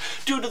companions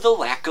due to the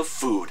lack of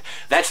food.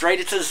 That's right,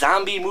 it's a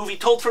zombie movie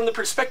told from the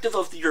perspective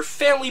of your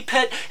family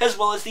pet as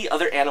well as the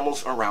other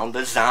animals around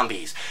the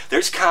zombies.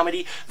 There's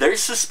comedy, there's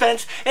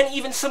suspense, and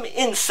even some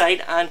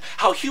insight on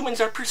how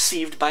humans are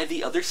perceived by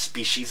the other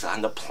species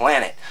on the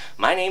planet.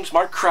 My name's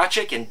Mark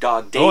Krotchik, and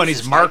Dog Days Oh, and he's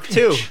is my Mark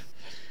too. pitch.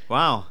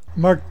 Wow.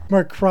 Mark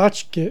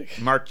Crotch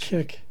kick. Mark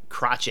kick.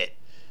 Crotchet.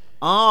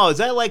 Oh, is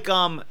that like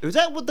is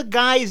that what the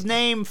guy's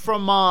name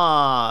from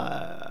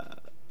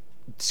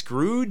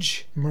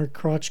Scrooge? Mark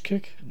Crotch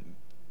kick.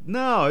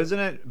 No, isn't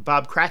it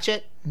Bob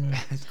Cratchit?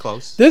 It's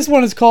close. This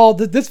one is called.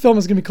 This film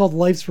is going to be called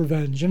Life's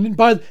Revenge, and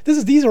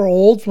these are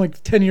old from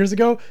like 10 years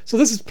ago, so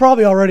this is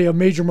probably already a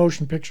major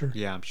motion picture.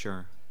 Yeah, I'm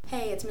sure.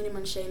 Hey, it's Minnie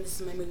Munchane.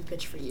 This is my movie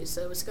pitch for you.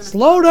 So it's gonna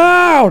Slow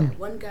down.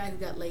 One guy who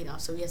got laid off,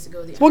 so he has to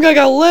go to the One guy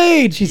got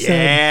laid. She said.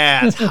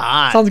 Yeah, it's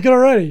hot. Sounds good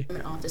already.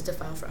 unemployment office to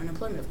file for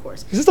unemployment, of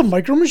course. Is this a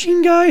Micro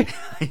Machine guy?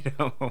 I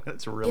know,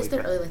 that's He really gets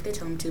there good. early like they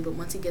tell him to, but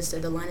once he gets there,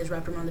 the line is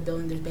wrapped around the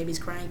building. There's babies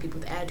crying, people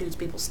with attitudes,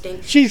 people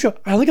stink.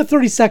 I only got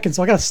 30 seconds,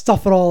 so I got to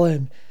stuff it all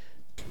in.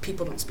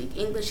 People don't speak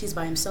English. He's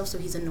by himself, so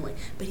he's annoyed.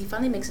 But he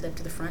finally makes it up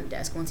to the front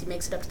desk. Once he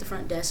makes it up to the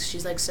front desk,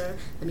 she's like, "Sir,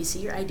 let me see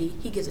your ID."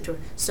 He gives it to her.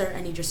 "Sir,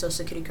 I need your social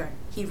security card."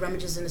 He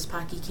rummages in his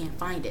pocket. He can't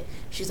find it.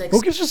 She's like,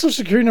 Who gets your social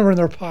security number in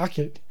their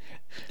pocket?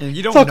 And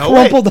you It's don't all know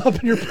crumpled it. up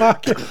in your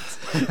pocket.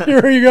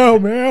 Here you go,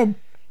 ma'am.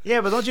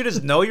 Yeah, but don't you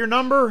just know your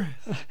number?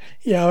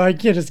 Yeah, I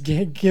can't just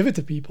give it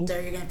to people. "Sir,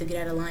 you're gonna have to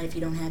get out of line if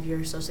you don't have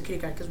your social security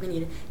card because we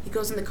need it." He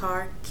goes in the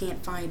car,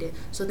 can't find it.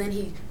 So then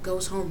he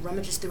goes home,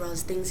 rummages through all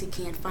his things. He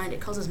can't find it.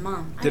 Calls his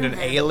mom. "I Did don't an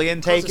have it."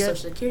 alien Calls take the it?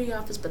 Social Security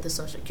office, but the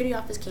Social Security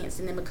office can't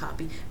send him a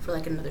copy for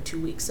like another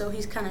 2 weeks. So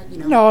he's kind of,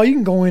 No, you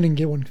can go in and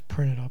get one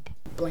printed up.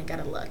 blank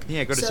out of luck.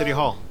 Yeah, go to So City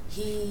Hall.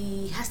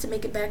 He has to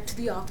make it back to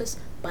the office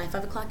by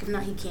 5 o'clock. If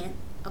not, he can't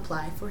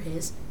apply for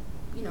his,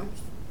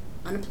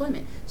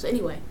 unemployment. So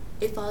anyway,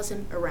 it follows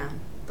him around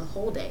the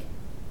whole day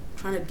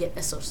trying to get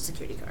a social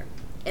security card.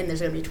 And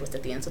there's going to be a twist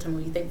at the end, so tell me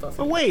what you think. Vote for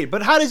But me. wait,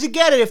 but how does he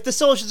get it if the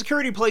Social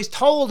Security place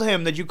told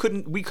him that we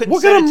couldn't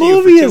What send kind of it to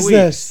you for movie 2 is weeks?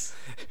 this?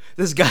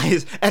 This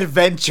guy's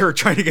adventure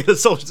trying to get a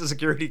Social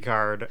Security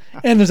card.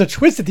 And there's a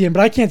twist at the end,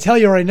 but I can't tell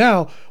you right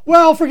now.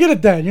 Well, forget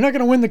it then. You're not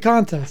going to win the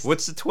contest.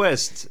 What's the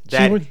twist?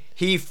 That would-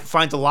 he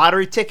finds a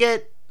lottery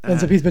ticket?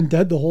 Ends up he's been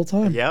dead the whole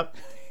time. Yep.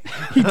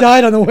 He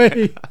died on the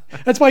way.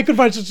 That's why he couldn't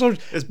find social.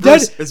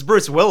 It's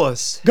Bruce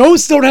Willis.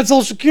 Ghosts don't have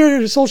social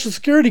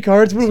security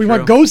cards. What do we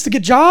want? true. Ghosts to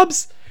get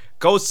jobs?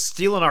 Ghosts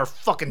stealing our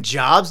fucking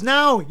jobs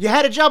now? You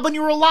had a job when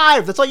you were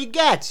alive. That's all you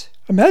get.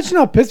 Imagine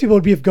how pissed people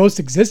would be if ghosts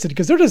existed,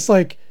 because they're just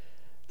like,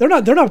 they're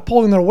not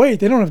pulling their weight.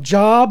 They don't have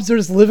jobs. They're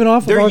just living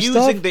off They're of our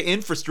using stuff. the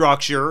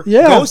infrastructure.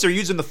 Yeah. Ghosts are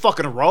using the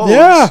fucking roads.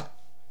 Yeah.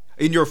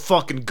 In your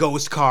fucking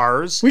ghost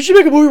cars. We should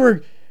make a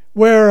movie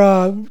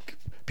where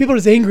people are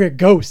just angry at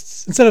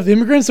ghosts instead of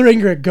immigrants. They're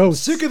angry at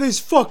ghosts. Sick of these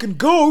fucking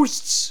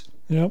ghosts.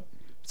 Yep.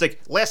 It's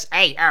like, Listen,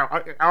 hey,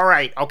 all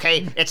right,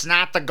 okay? It's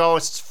not the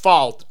ghost's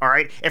fault, all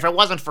right? If it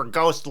wasn't for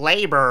ghost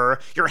labor,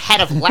 your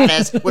head of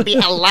lettuce would be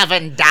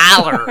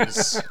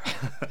 $11.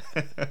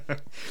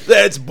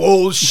 that's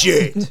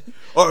bullshit.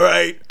 All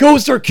right.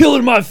 Ghosts are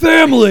killing my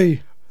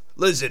family.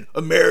 Listen,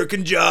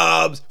 American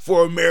jobs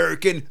for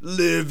American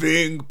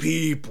living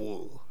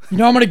people. You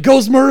know how many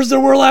ghost murders there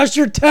were last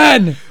year?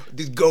 10.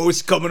 These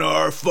ghosts coming to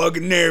our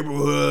fucking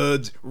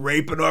neighborhoods,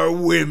 raping our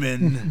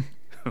women.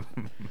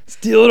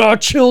 Stealing our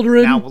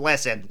children. Now,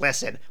 listen.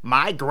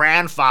 My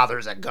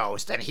grandfather's a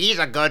ghost, and he's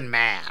a good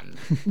man.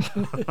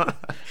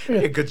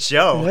 A good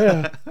show.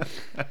 Yeah.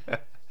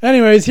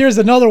 Anyways, here's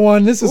another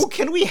one. This is. Ooh,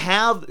 can we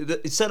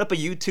set up a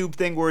YouTube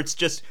thing where it's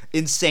just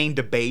insane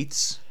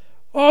debates?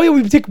 Oh yeah,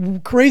 we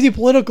take crazy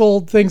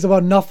political things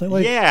about nothing.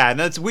 Like, Yeah,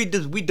 and we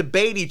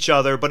debate each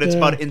other, but it's Yeah.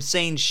 about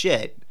insane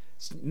shit.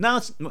 Now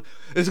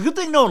it's a good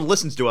thing no one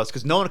listens to us,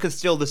 because no one can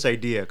steal this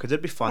idea, because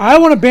it'd be fun. I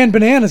want to ban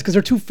bananas because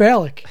they're too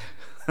phallic.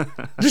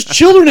 There's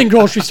children in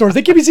grocery stores.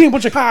 They can't be seeing a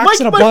bunch of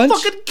cocks in a my bunch.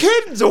 fucking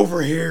kids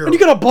over here. And you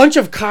got a bunch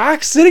of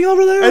cocks sitting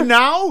over there. And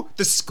now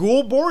the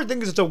school board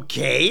thinks it's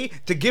okay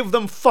to give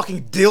them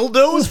fucking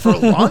dildos for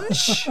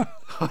lunch?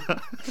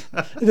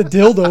 The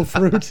dildo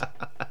fruit.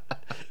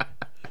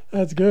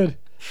 That's good.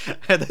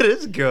 That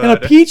is good. And a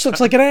peach looks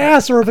like an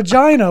ass or a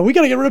vagina. We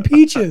gotta get rid of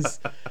peaches.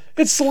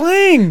 It's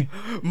slang.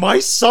 My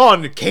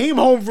son came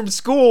home from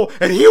school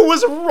and he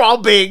was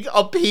rubbing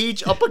a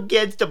peach up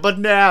against a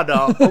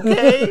banana.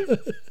 Okay.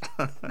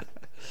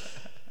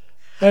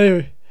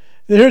 Anyway,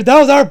 that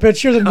was our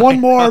pitch. Here's one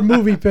more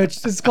movie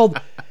pitch. This is called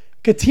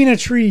Katina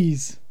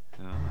Trees.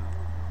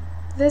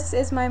 This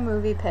is my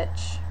movie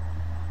pitch.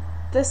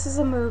 This is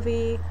a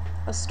movie,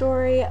 a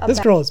story This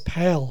girl is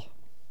pale.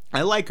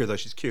 I like her though.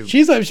 She's cute.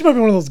 She might be one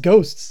of those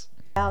ghosts.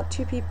 about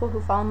two people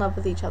who fall in love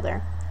with each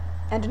other,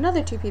 and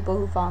another two people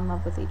who fall in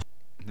love with each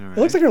other. Right.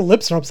 It looks like her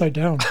lips are upside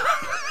down.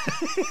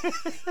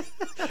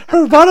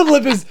 Her bottom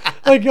lip is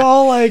like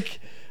all like,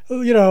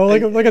 you know,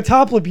 like a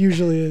top lip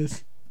usually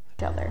is.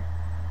 Other,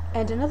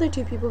 and another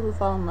two people who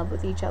fall in love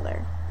with each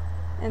other,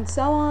 and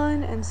so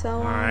on and so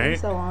on right. and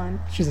so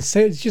on.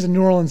 She's a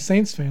New Orleans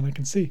Saints fan. I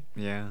can see.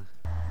 Yeah.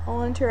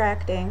 All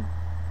interacting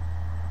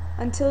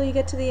until you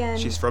get to the end.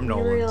 She's from and New you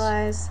Orleans.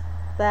 realize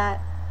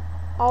that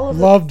all of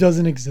Love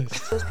doesn't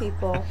exist. those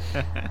people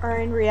are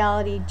in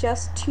reality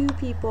just two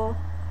people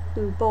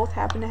who both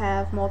happen to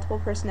have multiple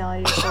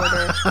personality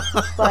disorder,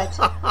 but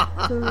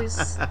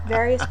whose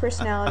various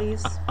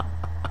personalities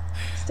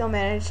still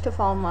manage to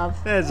fall in love.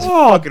 That's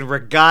Oh.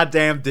 fucking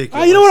goddamn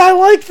ridiculous. You know what? I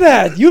like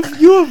that. You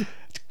have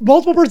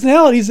multiple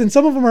personalities, and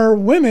some of them are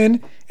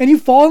women, and you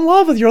fall in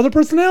love with your other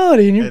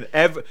personality, and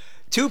you.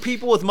 Two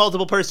people with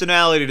multiple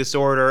personality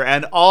disorder,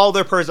 and all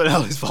their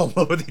personalities fall in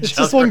love with each It's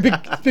other. just one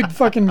big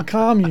fucking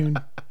commune.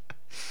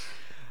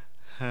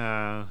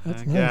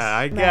 That's nice. Yeah,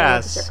 I No matter what the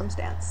guess.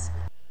 circumstance.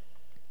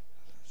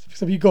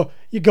 So you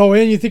go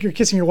in, you think you're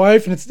kissing your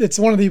wife, and it's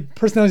one of the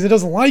personalities that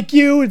doesn't like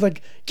you. It's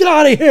like, get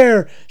out of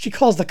here. She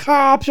calls the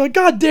cops. You're like,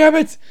 God damn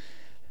it.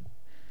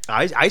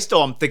 I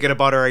still am thinking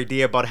about our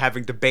idea about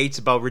having debates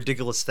about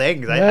ridiculous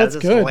things. That's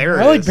That's good.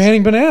 hilarious. I like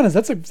banning bananas.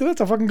 That's a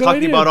fucking good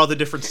Talking idea. about all the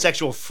different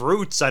sexual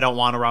fruits I don't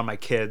want around my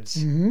kids.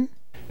 Mm-hmm.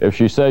 If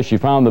she says she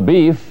found the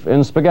beef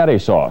in spaghetti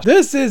sauce.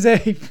 This is a.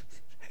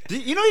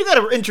 You know you got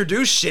to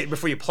introduce shit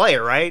before you play it,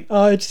 right?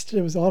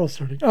 It was auto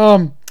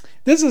starting.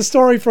 This is a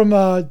story from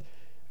NBC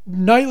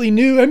Nightly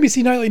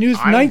News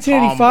from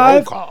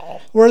 1985,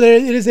 where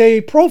it is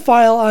a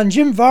profile on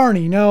Jim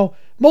Varney. Now,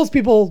 most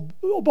people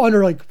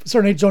under like a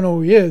certain age don't know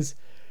who he is,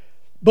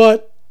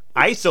 but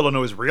I still don't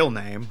know his real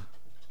name.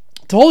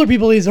 to older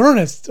people, he's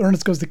Ernest.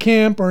 Ernest Goes to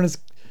Camp. Ernest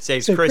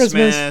Saves Save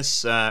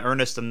Christmas.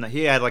 Ernest, and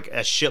he had like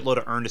a shitload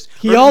of Ernest.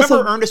 He Remember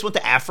also- Ernest went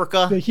to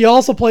Africa? He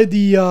also played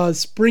the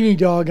springy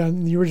dog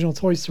on the original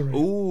Toy Story.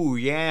 Ooh,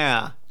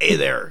 yeah. Hey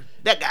there,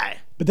 that guy.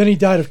 But then he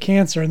died of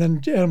cancer, and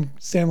then Adam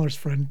Sandler's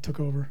friend took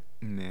over.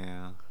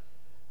 Yeah,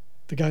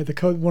 The guy,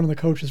 one of the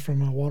coaches from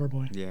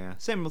Waterboy. yeah.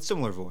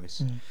 Similar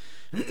voice.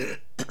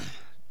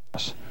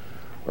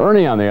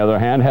 Ernie, on the other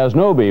hand, has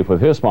no beef with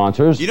his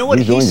sponsors. You know what?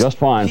 He's doing just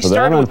fine he for them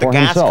started and with the for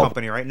gas himself.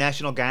 company, right?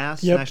 National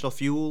Gas, Yep. National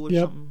Fuel, or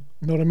Yep. something.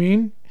 Know what I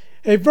mean?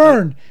 Hey,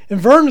 Vern. And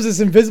Vern was this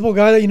invisible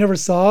guy that you never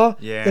saw.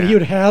 Yeah. That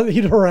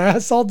he'd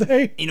harass all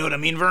day. You know what I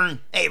mean, Vern?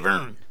 Hey,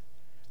 Vern.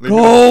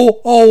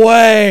 Go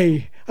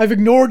away. I've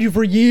ignored you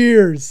for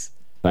years.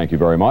 Thank you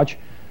very much.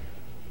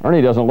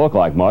 Ernie doesn't look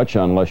like much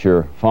unless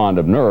you're fond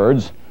of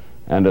nerds.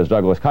 And as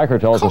Douglas Kiker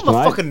tells Call us him a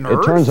tonight, fucking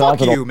nerd. it turns out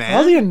Fuck that you, man.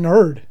 How's he a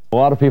nerd? a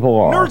lot of people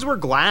are. Nerds wear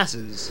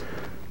glasses.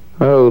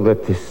 Oh,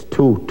 that this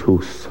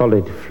too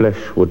solid flesh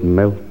would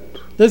melt.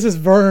 This is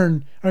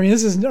Vern.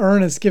 This is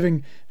Ernest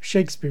giving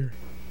Shakespeare.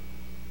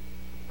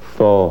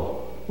 Thaw.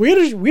 We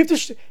have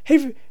to.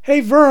 Hey,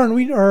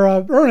 Vern.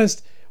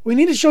 Ernest. We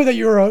need to show that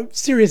you're a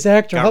serious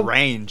actor. Got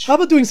range. How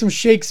about doing some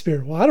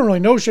Shakespeare? Well, I don't really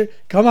know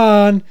Come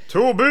on.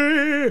 To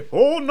be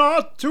or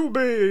not to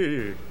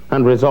be?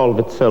 And resolve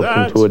itself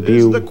That into a is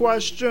dew. the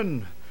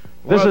question.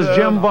 This is Whether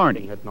Jim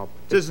Varney,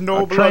 Tis a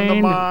noble in the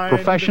trained mind.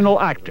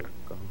 professional actor.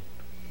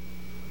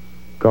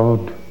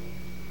 God,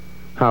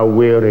 how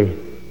weary,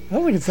 I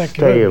don't think it's that good.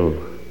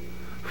 stale,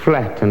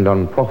 flat and It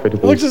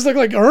unprofitable looks just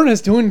like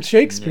Ernest doing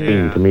Shakespeare.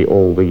 seem to me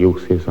all the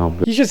uses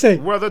of You should say,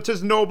 Whether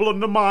 'tis noble in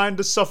the mind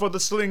to suffer the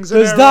slings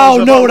and does arrows thou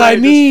of know a what I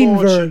latest mean,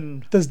 fortune.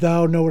 Vern? Does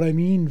thou know what I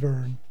mean,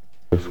 Vern?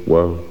 this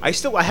world. I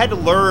had to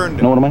learn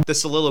Know what I mean? the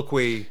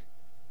soliloquy,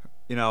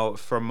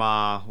 from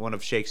one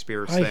of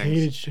Shakespeare's I things.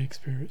 hated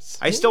Shakespeare. It's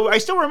I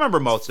still remember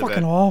most of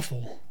fucking it.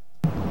 awful.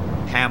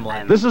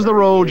 Hamlet. This is the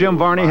role Jim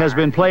Varney has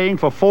been playing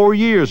for 4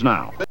 years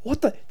now.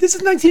 What the? This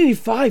is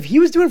 1985. He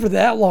was doing it for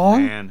that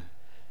long. Man.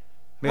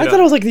 I thought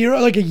it was like a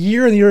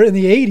year in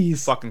the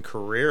 80s. fucking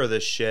career of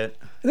this shit.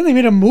 And then they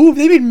made a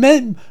movie. They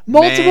made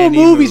multiple Many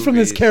movies from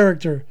this movies.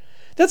 character.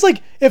 That's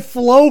like if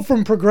Flo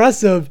from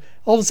Progressive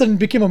all of a sudden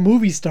became a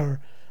movie star.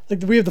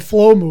 Like we have the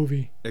Flo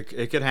movie.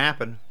 It could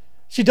happen.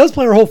 She does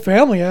play her whole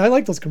family. I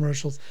like those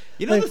commercials.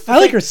 You know, I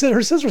like her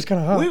sister's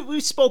kind of hot.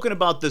 We've spoken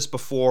about this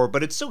before,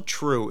 but it's so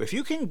true. If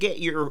you can get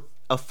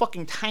a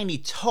fucking tiny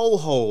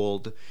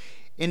toehold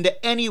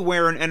into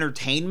anywhere in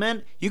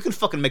entertainment, you can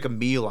fucking make a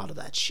meal out of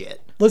that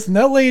shit. Listen,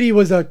 that lady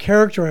was a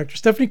character actor.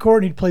 Stephanie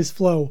Courtney plays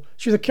Flo.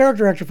 She was a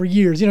character actor for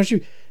years.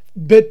 She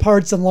bit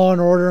parts in Law and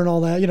Order and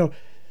all that.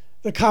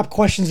 The cop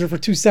questions her for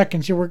 2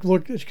 seconds. She worked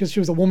because she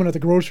was a woman at the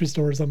grocery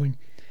store or something.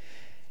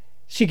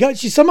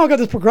 she somehow got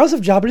this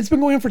progressive job, and it's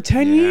been going on for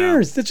 10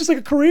 years. It's just like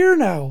a career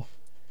now.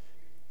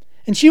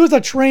 And she was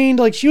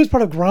she was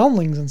part of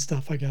Groundlings and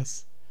stuff, I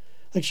guess.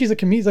 Like she's a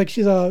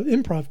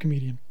improv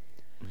comedian.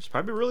 It's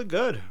probably really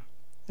good.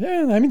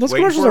 Yeah, I mean those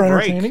commercials are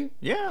entertaining.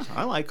 Yeah,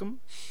 I like them.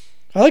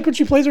 I like when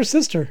she plays her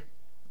sister.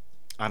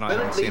 I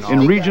haven't seen all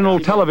In regional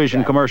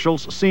television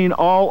commercials seen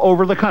all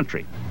over the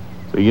country.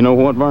 So you know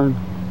what, Vern?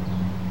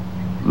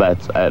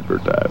 That's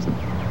advertising.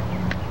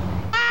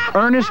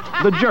 Ernest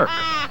the Jerk,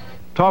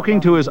 talking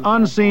to his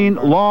unseen,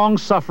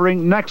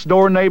 long-suffering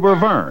next-door neighbor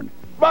Vern.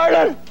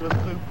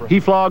 He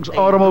flogs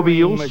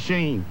automobiles,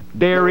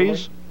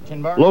 dairies,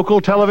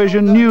 local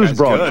television news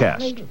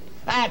broadcasts.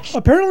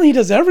 Apparently he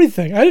does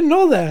everything. I didn't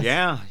know that.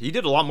 Yeah, he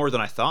did a lot more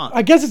than I thought.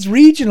 I guess it's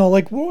regional.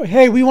 Like,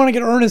 hey, we want to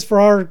get Ernest for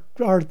our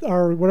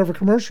whatever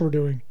commercial we're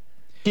doing.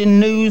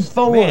 In News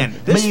 4. Man,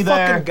 this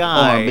fucking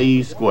guy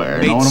B square.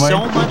 made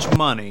so much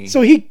money.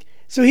 So he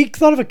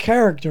thought of a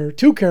character,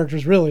 2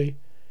 characters really,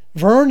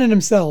 Vern and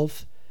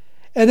himself,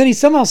 and then he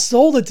somehow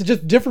sold it to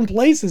just different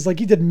places. Like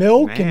he did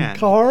milk and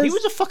cars. He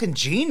was a fucking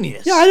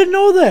genius. Yeah, I didn't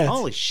know that.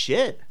 Holy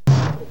shit.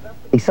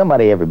 He's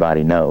somebody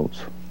everybody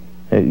knows.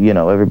 You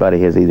know, everybody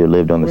has either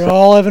lived on the We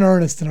all have an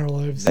Ernest in our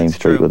lives. same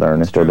street with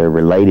Ernest, or they're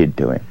related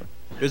to him.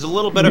 There's a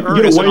little bit of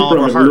Ernest in all of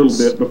our hearts.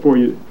 A little bit before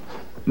you.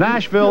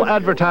 Nashville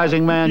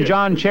advertising man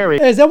John Cherry.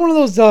 Hey, is that one of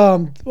those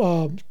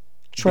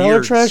trailer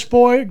Beards. trash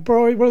boy?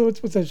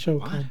 What's that show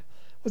called?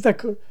 What's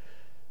that?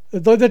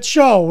 That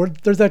show where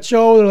there's that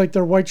show.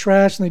 They're white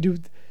trash and they do.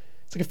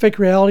 It's like a fake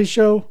reality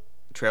show.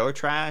 Trailer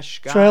trash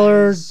guys.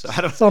 Trailer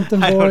I don't-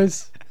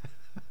 boys.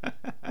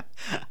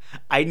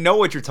 I know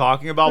what you're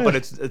talking about, but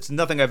it's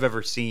nothing I've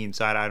ever seen,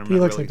 so I'm He not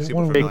looks really like that. super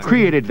One of familiar. He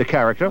created the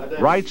character,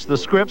 writes the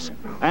scripts,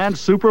 and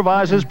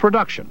supervises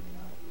production.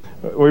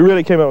 We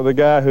really came up with a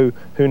guy who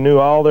knew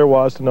all there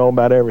was to know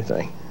about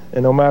everything.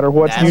 And no matter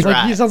what That's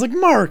right. He sounds like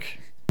Mark.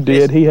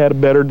 did, he had a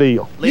better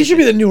deal. He should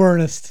be the new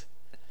Ernest.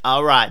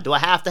 All right. Do I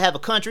have to have a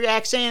country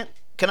accent?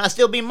 Can I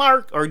still be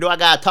Mark, or do I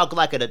gotta talk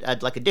like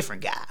a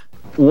different guy?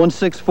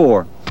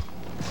 164.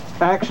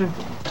 Action.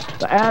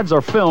 The ads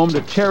are filmed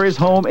at Cherry's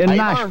home in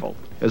Nashville.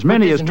 As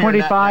many as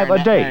 25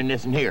 a day,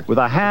 with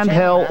a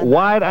handheld,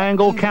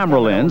 wide-angle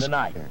camera lens,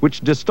 which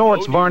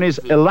distorts Varney's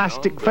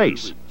elastic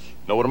face.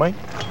 Know what I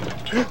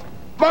mean?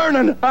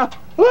 Burning!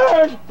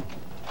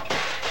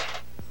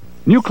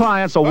 New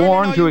clients are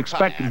warned to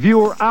expect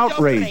viewer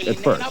outrage at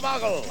first,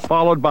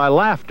 followed by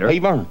laughter,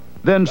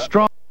 then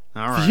strong...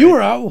 All right.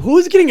 Viewer out.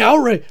 Who's getting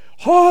outraged?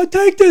 Oh,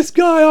 take this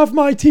guy off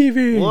my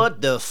TV.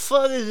 What the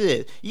fuck is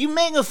this? You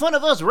making fun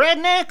of us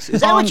rednecks?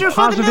 Is that what you're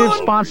fucking positive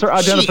doing? sponsor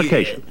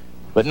identification.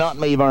 But not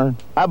me, Vern.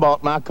 I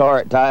bought my car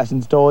at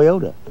Tyson's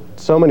Toyota.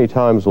 So many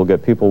times we'll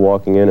get people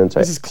walking in and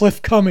say, This is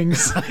Cliff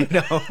Cummings. I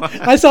know.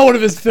 I saw one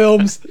of his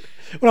films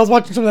when I was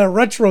watching some of that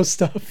retro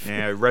stuff.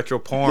 Yeah, retro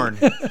porn.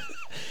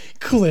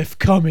 Cliff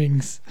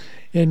Cummings.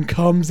 And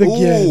comes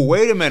again. Ooh,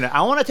 wait a minute.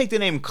 I want to take the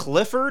name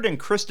Clifford and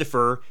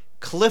Christopher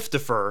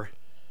Cliftofer.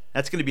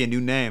 That's going to be a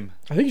new name.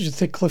 I think you should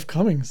say Cliff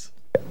Cummings.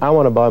 I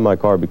want to buy my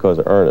car because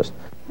of Ernest.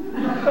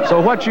 So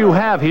what you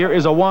have here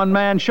is a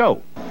one-man show.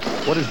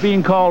 What is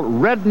being called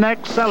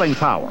redneck selling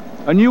power.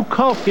 A new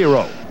cult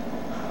hero.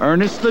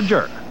 Ernest the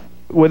Jerk.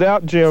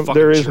 Without Jim, Fucking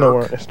there is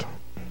no jerk. Ernest.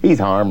 He's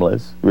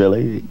harmless,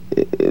 really.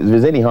 If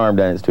there's any harm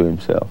done, it's to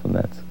himself, and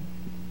that's...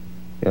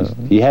 You know,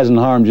 He hasn't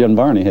harmed Jim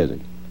Varney, has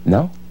he?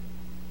 no.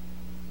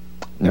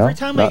 Every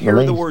time I not in the hear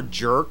the least. word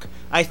jerk,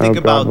 I think Oh,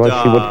 about God,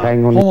 what she would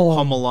hang on. Home Alone.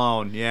 Home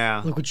Alone.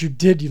 Yeah. Look what you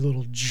did, you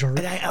little jerk.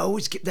 And I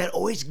always get that.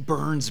 Always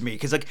burns me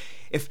because, like,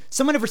 if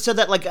someone ever said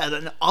that, like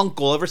an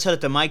uncle ever said it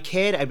to my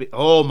kid, I'd be,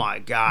 oh my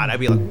god, I'd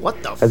be like,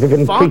 what the As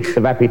if fuck? increase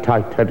of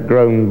appetite had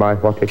grown by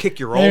what it... Kick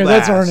your old Hey, ass.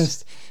 that's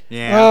Ernest.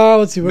 Yeah.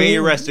 Let's see. May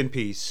you rest in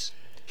peace.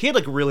 He had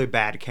like really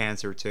bad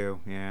cancer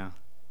too. Yeah.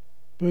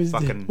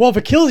 Fucking- Well, if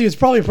it kills you, it's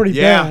probably pretty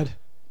Yeah. bad.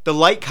 The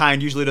light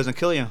kind usually doesn't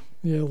kill you.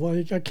 Yeah, like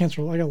I got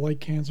cancer. I got light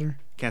cancer.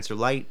 Cancer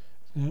light.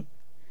 Yep.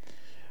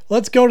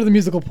 Let's go to the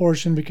musical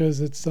portion because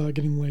it's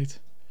getting late.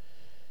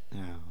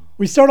 Yeah.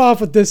 We start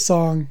off with this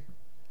song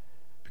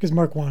because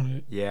Mark wanted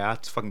it. Yeah,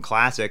 it's fucking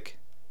classic.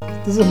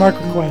 This is a Mark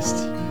request.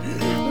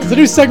 It's a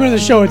new segment of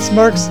the show. It's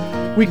Mark's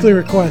weekly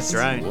request.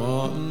 That's right.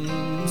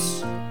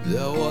 Once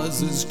there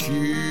was this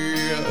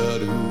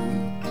kid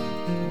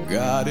who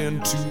got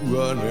into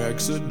an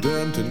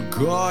accident and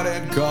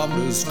couldn't come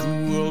to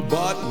school,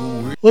 but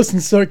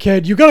Listen, sir,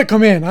 kid, you gotta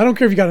come in. I don't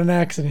care if you got an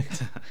accident.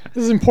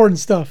 This is important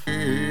stuff.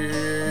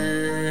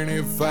 when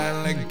he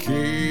finally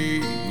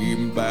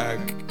came back,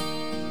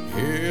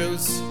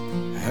 his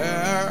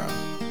hair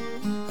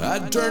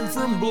had turned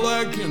from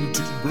black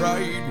into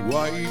bright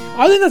white.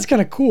 I think that's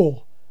kind of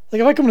cool.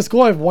 Like if I come to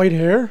school, I have white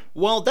hair.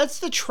 Well, that's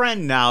the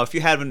trend now. If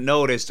you haven't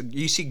noticed,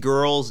 you see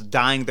girls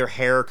dyeing their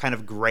hair kind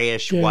of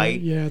grayish Yeah,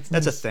 white. yeah, it's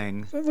That's nice. a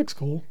thing. That looks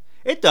cool.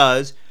 It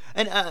does.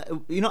 And,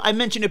 you know, I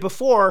mentioned it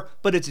before,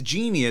 but it's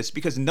genius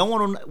because no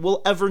one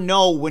will ever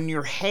know when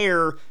your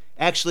hair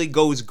actually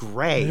goes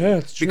gray. Yeah,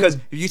 it's true. Because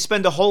if you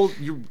spend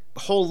your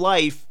whole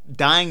life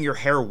dyeing your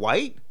hair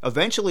white,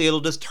 eventually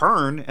it'll just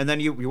turn, and then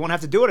you won't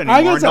have to do it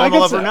anymore. No one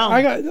will ever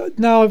know.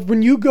 Now,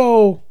 when you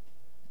go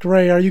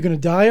gray, are you going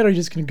to dye it, or are you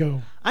just going to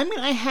go? I mean,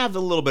 I have a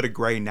little bit of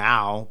gray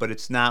now, but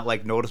it's not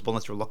like noticeable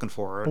unless you're looking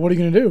for it. But what are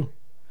you going to do?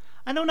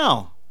 I don't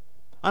know.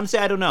 Honestly,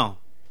 I don't know.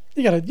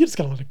 You just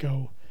gotta let it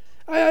go.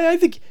 I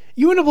think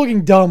you end up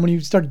looking dumb when you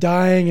start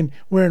dyeing and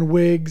wearing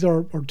wigs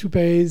or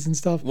toupees and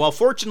stuff. Well,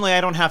 fortunately,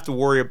 I don't have to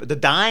worry about the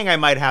dyeing. I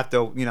might have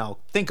to,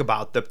 think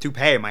about the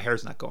toupee. My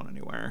hair's not going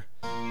anywhere.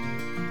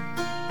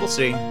 We'll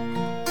see.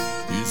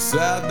 He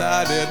said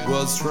that it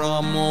was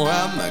from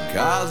when the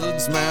cars had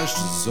smashed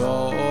his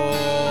soul.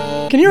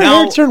 Can your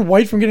hair turn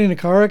white from getting in a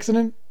car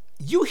accident?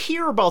 You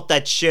hear about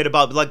that shit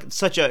about like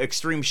such an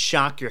extreme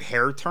shock, your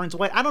hair turns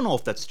white. I don't know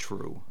if that's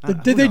true.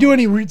 Did they do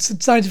any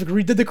scientific?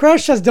 Did the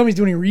crash test dummies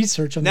do any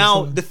research on this?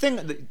 Now, the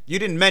thing you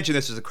didn't mention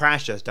this is the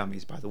crash test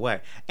dummies, by the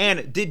way.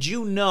 And did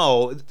you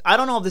know? I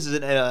don't know if this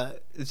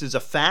is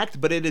a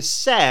fact, but it is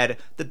said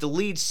that the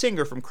lead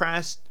singer from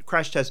Crash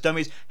Test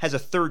Dummies has a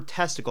third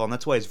testicle, and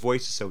that's why his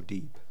voice is so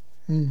deep.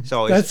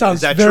 So is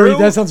that true?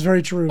 That sounds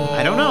very true.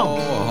 I don't know.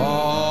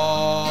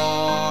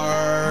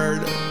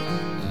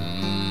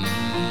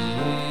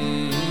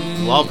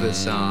 Love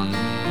this song.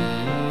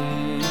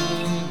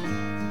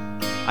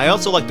 I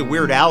also like the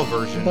Weird Al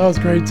version. That was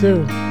great too.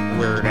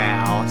 Weird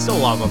Al. I still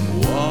love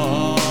him.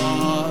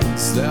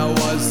 Once there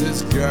was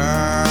this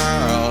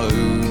girl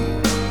who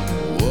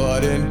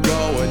wouldn't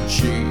go and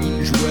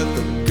change with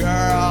the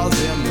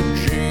girls in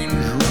the change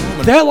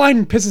room. That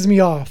line pisses me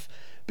off.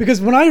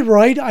 Because when I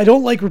write, I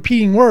don't like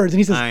repeating words. And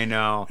he says, I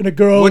know. And a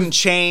girl wouldn't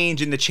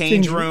change in the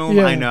change room.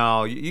 Yeah. I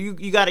know.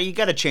 You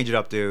gotta change it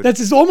up, dude.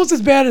 That's almost as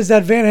bad as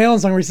that Van Halen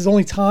song where he says,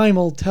 only time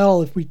will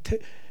tell if we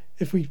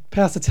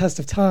pass the test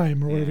of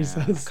time, or whatever he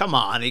says. Come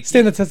on.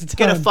 Stand the test of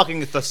time. Get a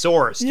fucking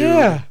thesaurus, dude.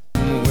 Yeah.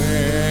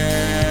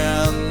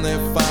 When they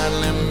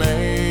finally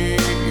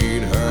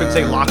made her, couldn't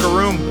say locker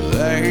room.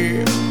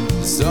 They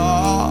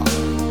saw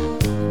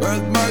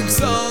birthmarks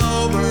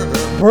all over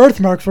her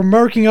birthmark for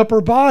marking up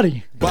her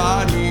body.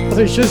 That's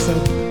what you should have said.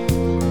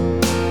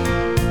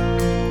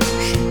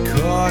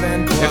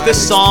 If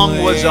this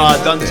song was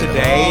done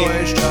today,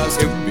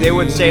 they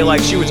would say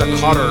like she was a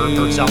cutter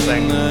or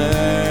something.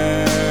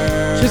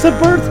 She said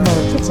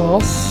birthmark, that's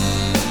all.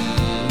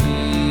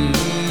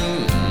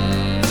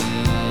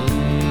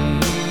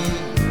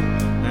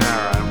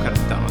 Alright, I'm kind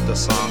of done with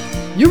this song.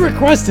 You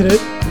requested it.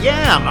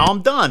 Yeah,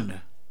 I'm done.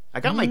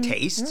 I got my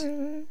taste.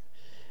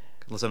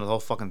 Listen to the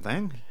whole fucking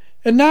thing.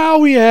 And now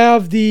we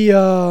have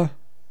the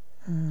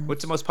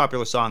what's the most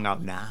popular song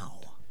out now?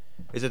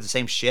 Is it the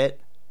same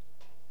shit?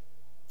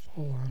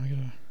 Hold on, I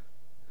gotta.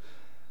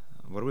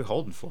 What are we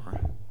holding for?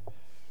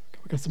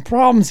 We got some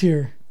problems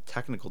here.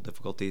 Technical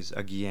difficulties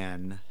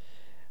again.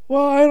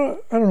 Well, I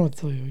don't know what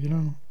to tell you. You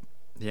know.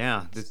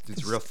 Yeah,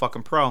 it's real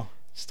fucking pro.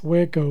 It's the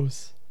way it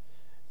goes.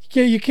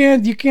 You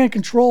can't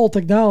control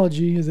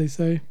technology, as they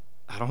say.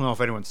 I don't know if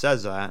anyone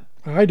says that.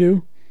 I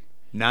do.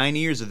 9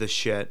 years of this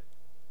shit.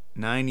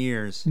 9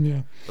 years.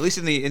 Yeah. At least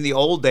in the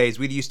old days,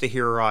 we used to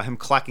hear him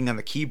clacking on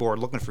the keyboard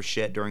looking for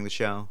shit during the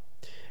show.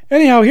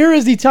 Anyhow, here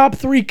is the top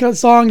 3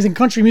 songs in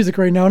country music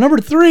right now. Number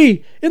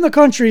 3 in the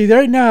country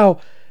right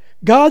now,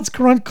 God's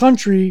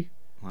Country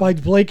by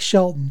Blake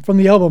Shelton from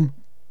the album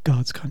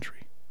God's Country.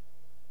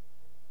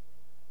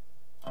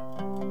 We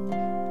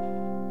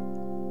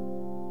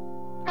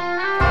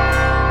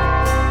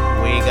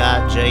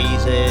got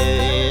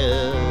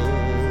Jesus.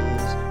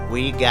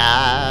 We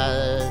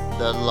got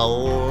the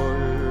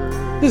Lord.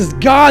 This is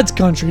God's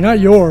country, not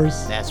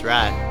yours. That's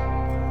right.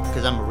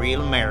 Because I'm a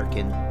real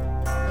American.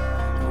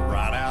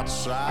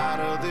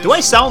 Do I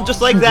sound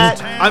just like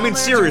that? I mean,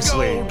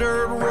 seriously.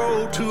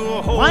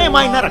 Why am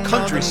I not a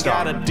country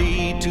star? That's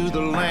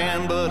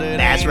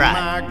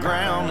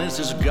right. This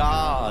is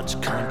God's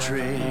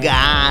country.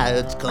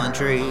 God's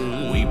country.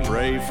 We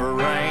pray for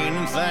rain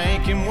and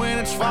thank Him when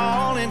it's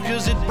falling,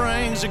 'cause it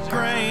brings a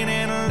grain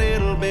and a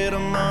little bit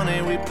of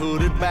money. We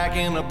put it back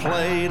in the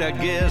plate. I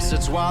guess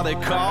that's why they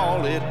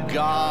call it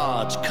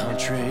God's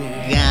country.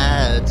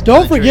 God's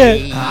Don't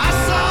forget.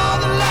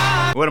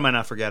 What am I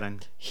not forgetting?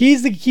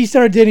 He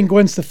started dating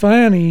Gwen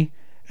Stefani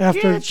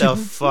after Get the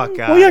fuck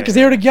out. Well, yeah, because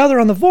they were together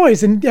on The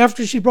Voice, and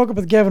after she broke up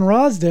with Gavin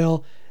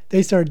Rosdale,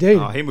 they started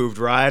dating. Oh, he moved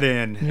right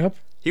in. Yep.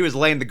 He was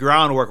laying the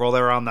groundwork while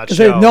they were on that show.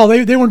 They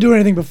weren't doing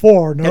anything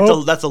before.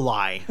 No, that's a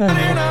lie.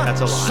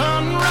 That's a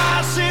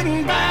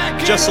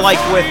lie. Just like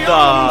with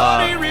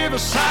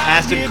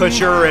Ashton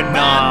Kutcher and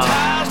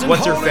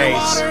what's her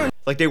face.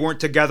 Like they weren't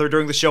together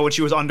during the show when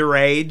she was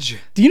underage.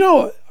 Do you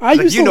know? I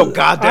used to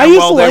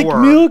like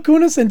Mila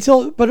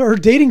Kunis but her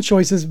dating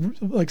choices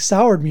like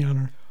soured me on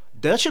her.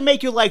 That should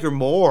make you like her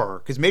more,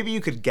 because maybe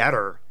you could get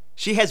her.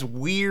 She has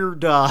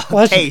weird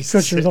Ashton tastes.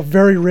 Kutcher is a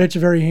very rich,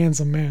 very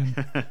handsome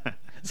man.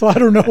 So I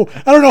don't know.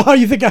 I don't know how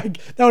you think that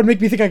would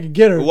make me think I could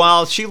get her.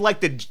 Well, she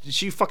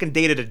fucking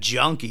dated a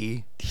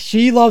junkie.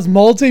 She loves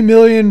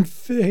multi-million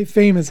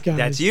famous guys.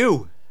 That's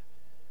you.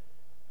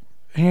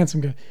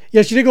 handsome guy.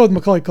 Yeah, she did go with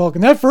Macaulay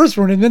Culkin. That first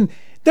one, and then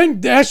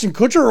Ashton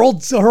Kutcher,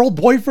 her old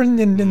boyfriend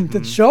in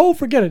the show.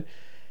 Forget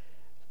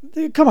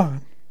it. Come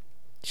on,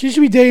 she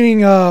should be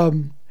dating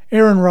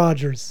Aaron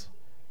Rodgers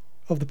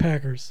of the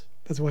Packers.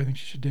 That's who I think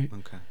she should date.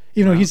 Okay.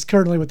 Even though he's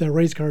currently with that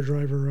race car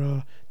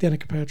driver,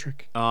 Danica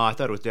Patrick. Oh, I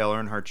thought it was Dale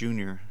Earnhardt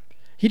Jr.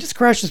 He just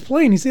crashed his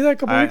plane. You see that a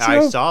couple weeks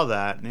ago? I saw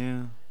that.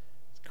 Yeah.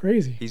 It's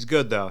crazy. He's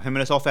good though. Him and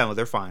his whole family,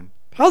 they're fine.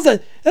 How's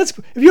that? If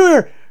you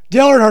hear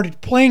Dale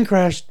Earnhardt plane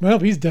crashed, well,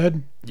 he's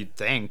dead. You'd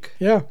think.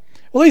 Yeah.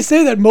 Well, they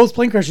say that most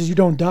plane crashes you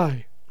don't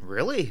die.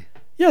 Really?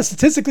 Yeah,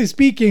 statistically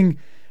speaking,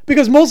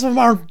 because most of them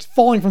aren't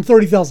falling from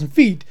 30,000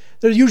 feet.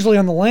 They're usually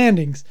on the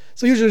landings.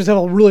 So usually just have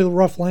a really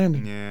rough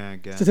landing. Yeah, I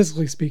guess.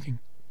 Statistically speaking.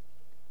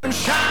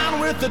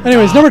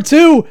 Anyways, number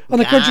 2 on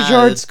the country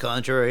charts.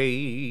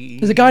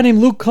 There's a guy named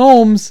Luke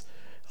Combs.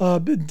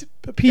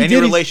 Any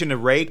relation to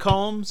Ray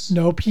Combs?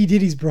 No, P.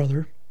 Diddy's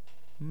brother.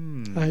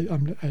 I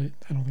don't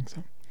think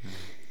so.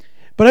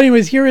 But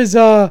anyways, here is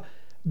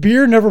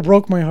Beer Never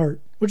Broke My Heart,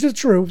 which is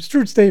true. It's a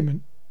true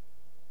statement.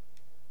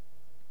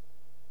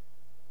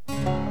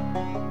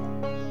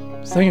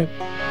 Sing it.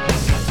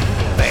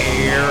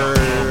 Beer,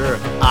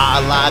 I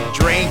like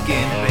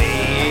drinking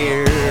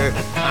beer.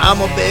 I'm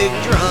a big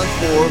drunk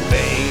for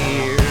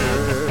beer.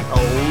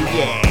 Oh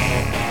yeah.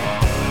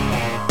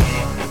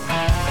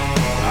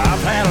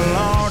 I've had a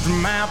large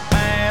mouth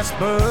pass,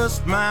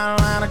 bust my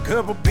line, a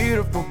couple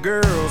beautiful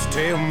girls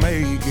tell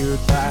me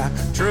goodbye.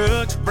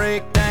 Trucks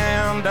break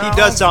down. He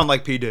does sound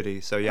like P. Diddy,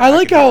 so yeah. I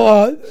like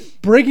how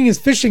breaking his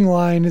fishing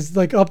line is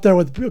like up there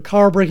with a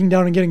car breaking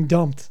down and getting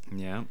dumped.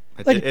 Yeah,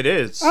 Like, it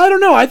is. I don't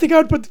know. I think I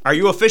would put. Are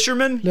you a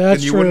fisherman?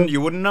 That's you true.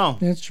 You wouldn't know.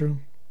 That's true.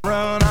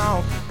 Run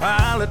off,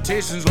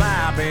 politicians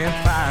lie, been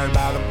fired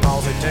by the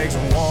boss. It takes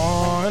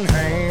one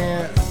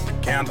hand to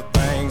count the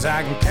things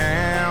I can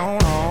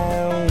count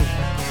on.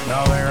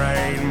 No,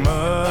 there ain't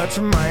much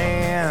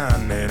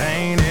man that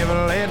ain't ever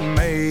let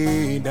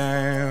me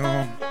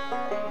down.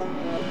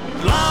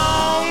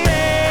 Long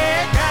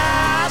neck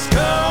ice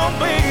cold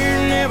beer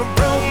never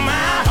broke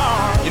my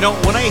heart. You know,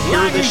 when I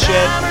hear this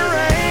shit,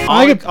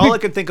 all I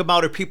can think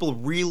about are people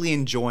really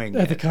enjoying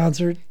At it. the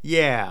concert.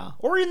 Yeah,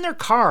 or in their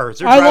cars.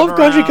 They're I driving love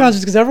country around.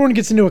 concerts because everyone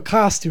gets into a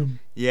costume.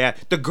 Yeah,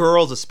 the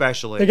girls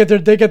especially.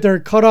 They get their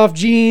cut off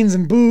jeans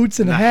and boots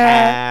and a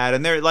hat.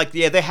 And they're like,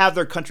 they have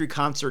their country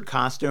concert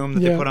costume that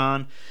they put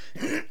on.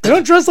 They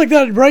don't dress like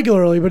that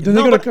regularly, but then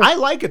No, they go but to. I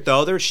like it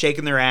though. They're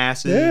shaking their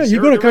asses. Yeah,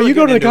 They're really you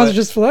go to getting the into concert it.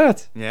 just for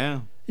that.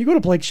 Yeah, You go to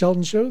Blake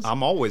Shelton shows.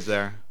 I'm always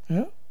there.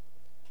 Yeah.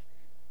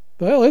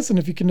 Well, listen,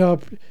 if you can,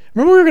 remember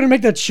we were going to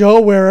make that show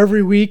where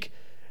every week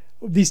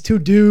these two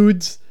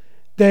dudes,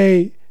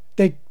 they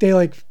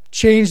like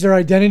change their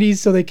identities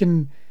so they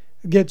can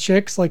get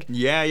chicks. Like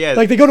Yeah.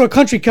 Like they go to a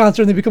country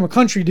concert and they become a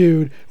country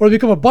dude, or they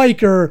become a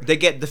biker. They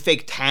get the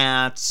fake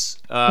tats.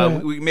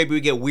 Maybe we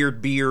get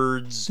weird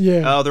beards.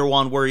 Yeah. Other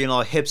one where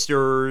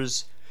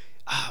hipsters.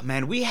 Oh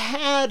man, we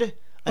had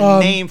a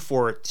name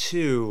for it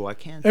too. I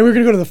can't. And we were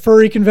gonna go to the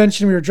furry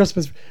convention. We were dressed up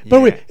as,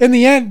 but in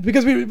the end,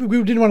 because we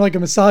didn't want like a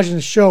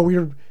misogynist show,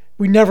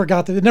 we never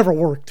got that. It never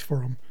worked for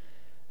them.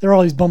 They're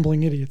all these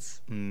bumbling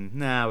idiots.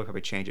 Nah, we'll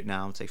probably change it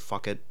now and say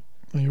fuck it.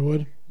 Oh, you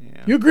would?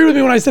 Yeah. You agreed with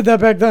me when I said that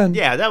back then.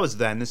 Yeah, that was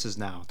then. This is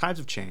now. Times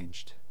have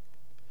changed.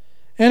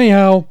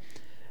 Anyhow,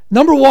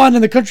 number 1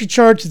 in the country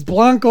charts is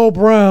Blanco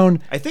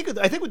Brown. I think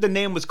what the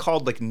name was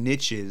called like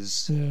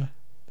niches. Yeah.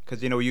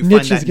 Because you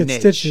Niches find that get niche.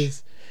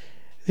 stitches.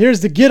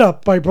 Here's the Get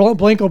Up by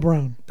Blanco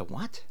Brown. The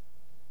what?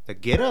 The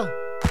Get Up?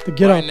 The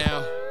Get Up.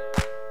 Now,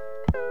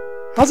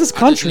 How's this I just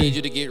country? need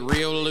you to get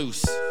real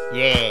loose.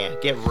 Yeah,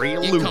 get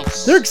real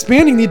loose. They're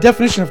expanding the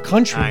definition of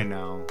country. I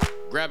know.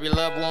 Grab your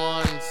loved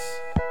ones,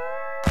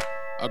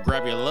 or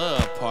grab your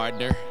love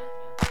partner.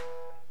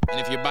 And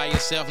if you're by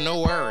yourself, no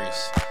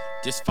worries.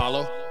 Just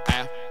follow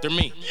after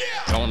me.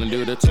 Gonna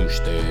do the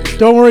two-step.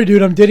 Don't worry,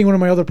 dude. I'm dating one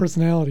of my other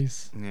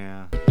personalities.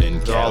 Yeah. Then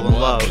They're all in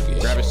love.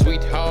 Grab a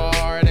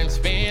sweetheart and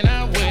spin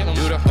out with them.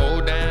 Do the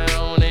hold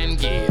down and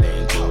get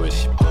into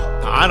it.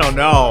 I don't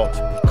know.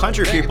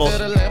 Country people,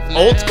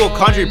 old school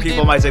country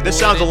people might say this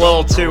sounds a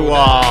little too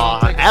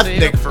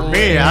ethnic for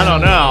me. I don't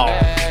know.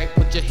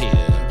 Put your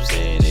hips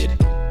in it.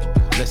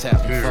 Let's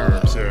have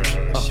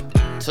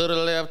fun. To the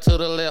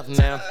left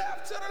now.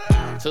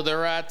 To the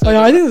right. To Oh, the yeah,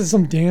 I right. think there's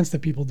some dance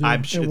that people do. I'm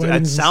at sure it weddings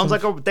and sounds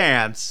stuff. like a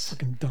dance.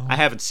 Fucking dumb. I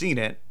haven't seen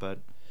it, but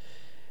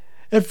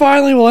And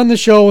finally, we'll end the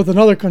show with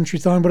another country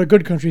song, but a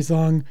good country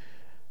song.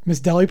 Miss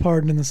Dolly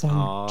Parton in the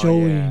song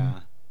Jolene. yeah.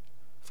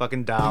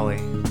 Fucking Dolly.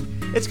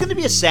 It's gonna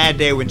be a sad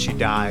day when she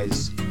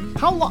dies.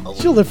 How long?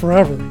 She'll live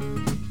forever.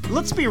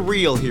 Let's be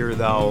real here,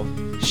 though.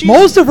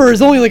 Most of her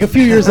is only like a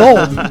few years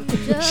old.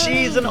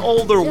 She's an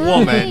older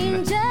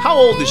woman. How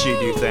old is she,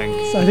 do you think?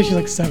 I think she's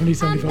like 70,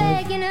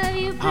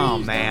 75. Oh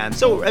man.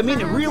 So I mean,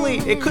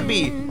 it could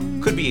be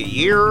a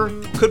year,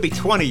 could be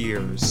 20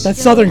 years. That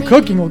Southern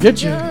cooking will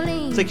get you.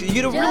 It's like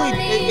you don't really.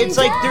 It's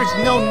like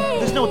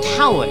there's no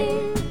telling.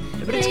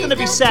 But it's gonna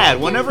be sad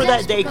whenever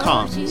that day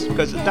comes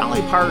because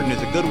Dolly Parton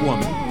is a good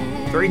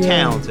woman, very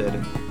talented.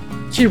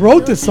 She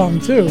wrote this song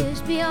too.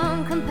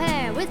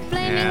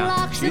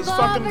 Yeah, she's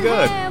fucking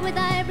good.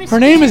 Her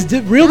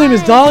real name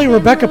is Dolly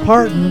Rebecca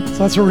Parton, so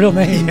that's her real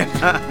name.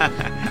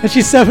 And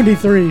she's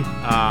 73.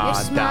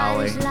 Ah,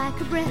 Dolly.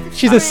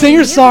 She's a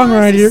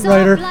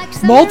singer-songwriter,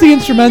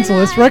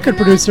 multi-instrumentalist, record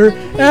producer,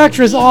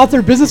 actress,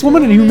 author,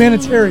 businesswoman, and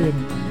humanitarian.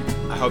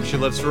 I hope she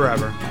lives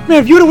forever.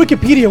 Man, if you had a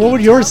Wikipedia, what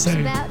would yours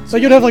say?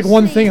 Like, you'd have like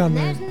one thing on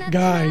there.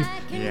 Guy.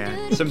 Yeah,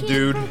 some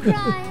dude.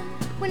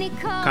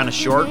 Kind of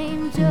short.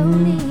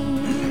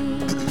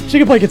 She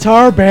can play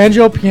guitar,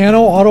 banjo,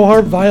 piano, auto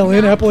harp,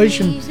 violin,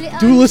 Appalachian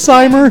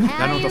Dulcimer. I don't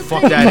know what the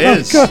fuck that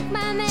is.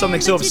 Something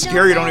so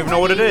obscure you don't even know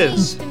what it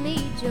is.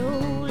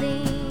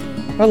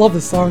 I love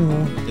this song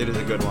though. It is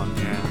a good one,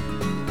 yeah.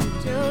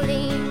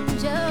 Jolene,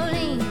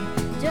 Jolene,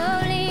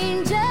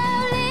 Jolene,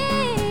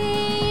 Jolene,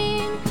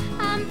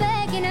 I'm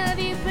begging of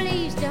you,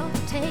 please don't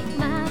take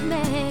my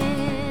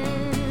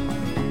man.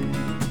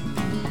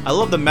 I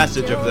love the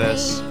message of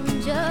this.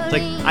 It's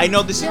like, I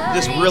know this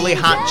really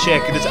hot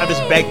chick, and I'm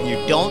just begging you,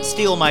 don't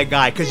steal my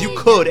guy, because you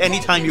could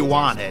anytime you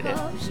wanted.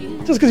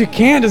 Just because you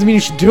can doesn't mean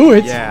you should do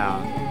it.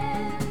 Yeah.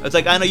 It's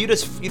like, I know you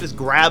just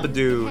grab a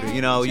dude,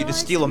 you know, you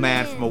just steal a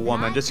man from a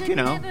woman, just, you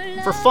know,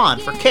 for fun,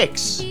 for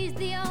kicks. Alright,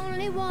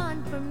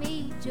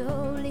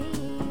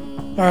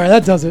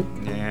 that does it.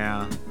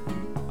 Yeah.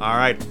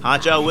 Alright,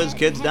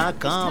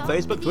 HotshotWhizKids.com,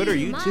 Facebook, Twitter,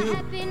 YouTube.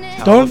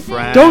 Tell a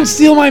friend. Don't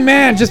steal my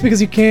man just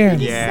because you can.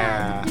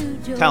 Yeah.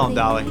 Tell him,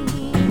 Dolly.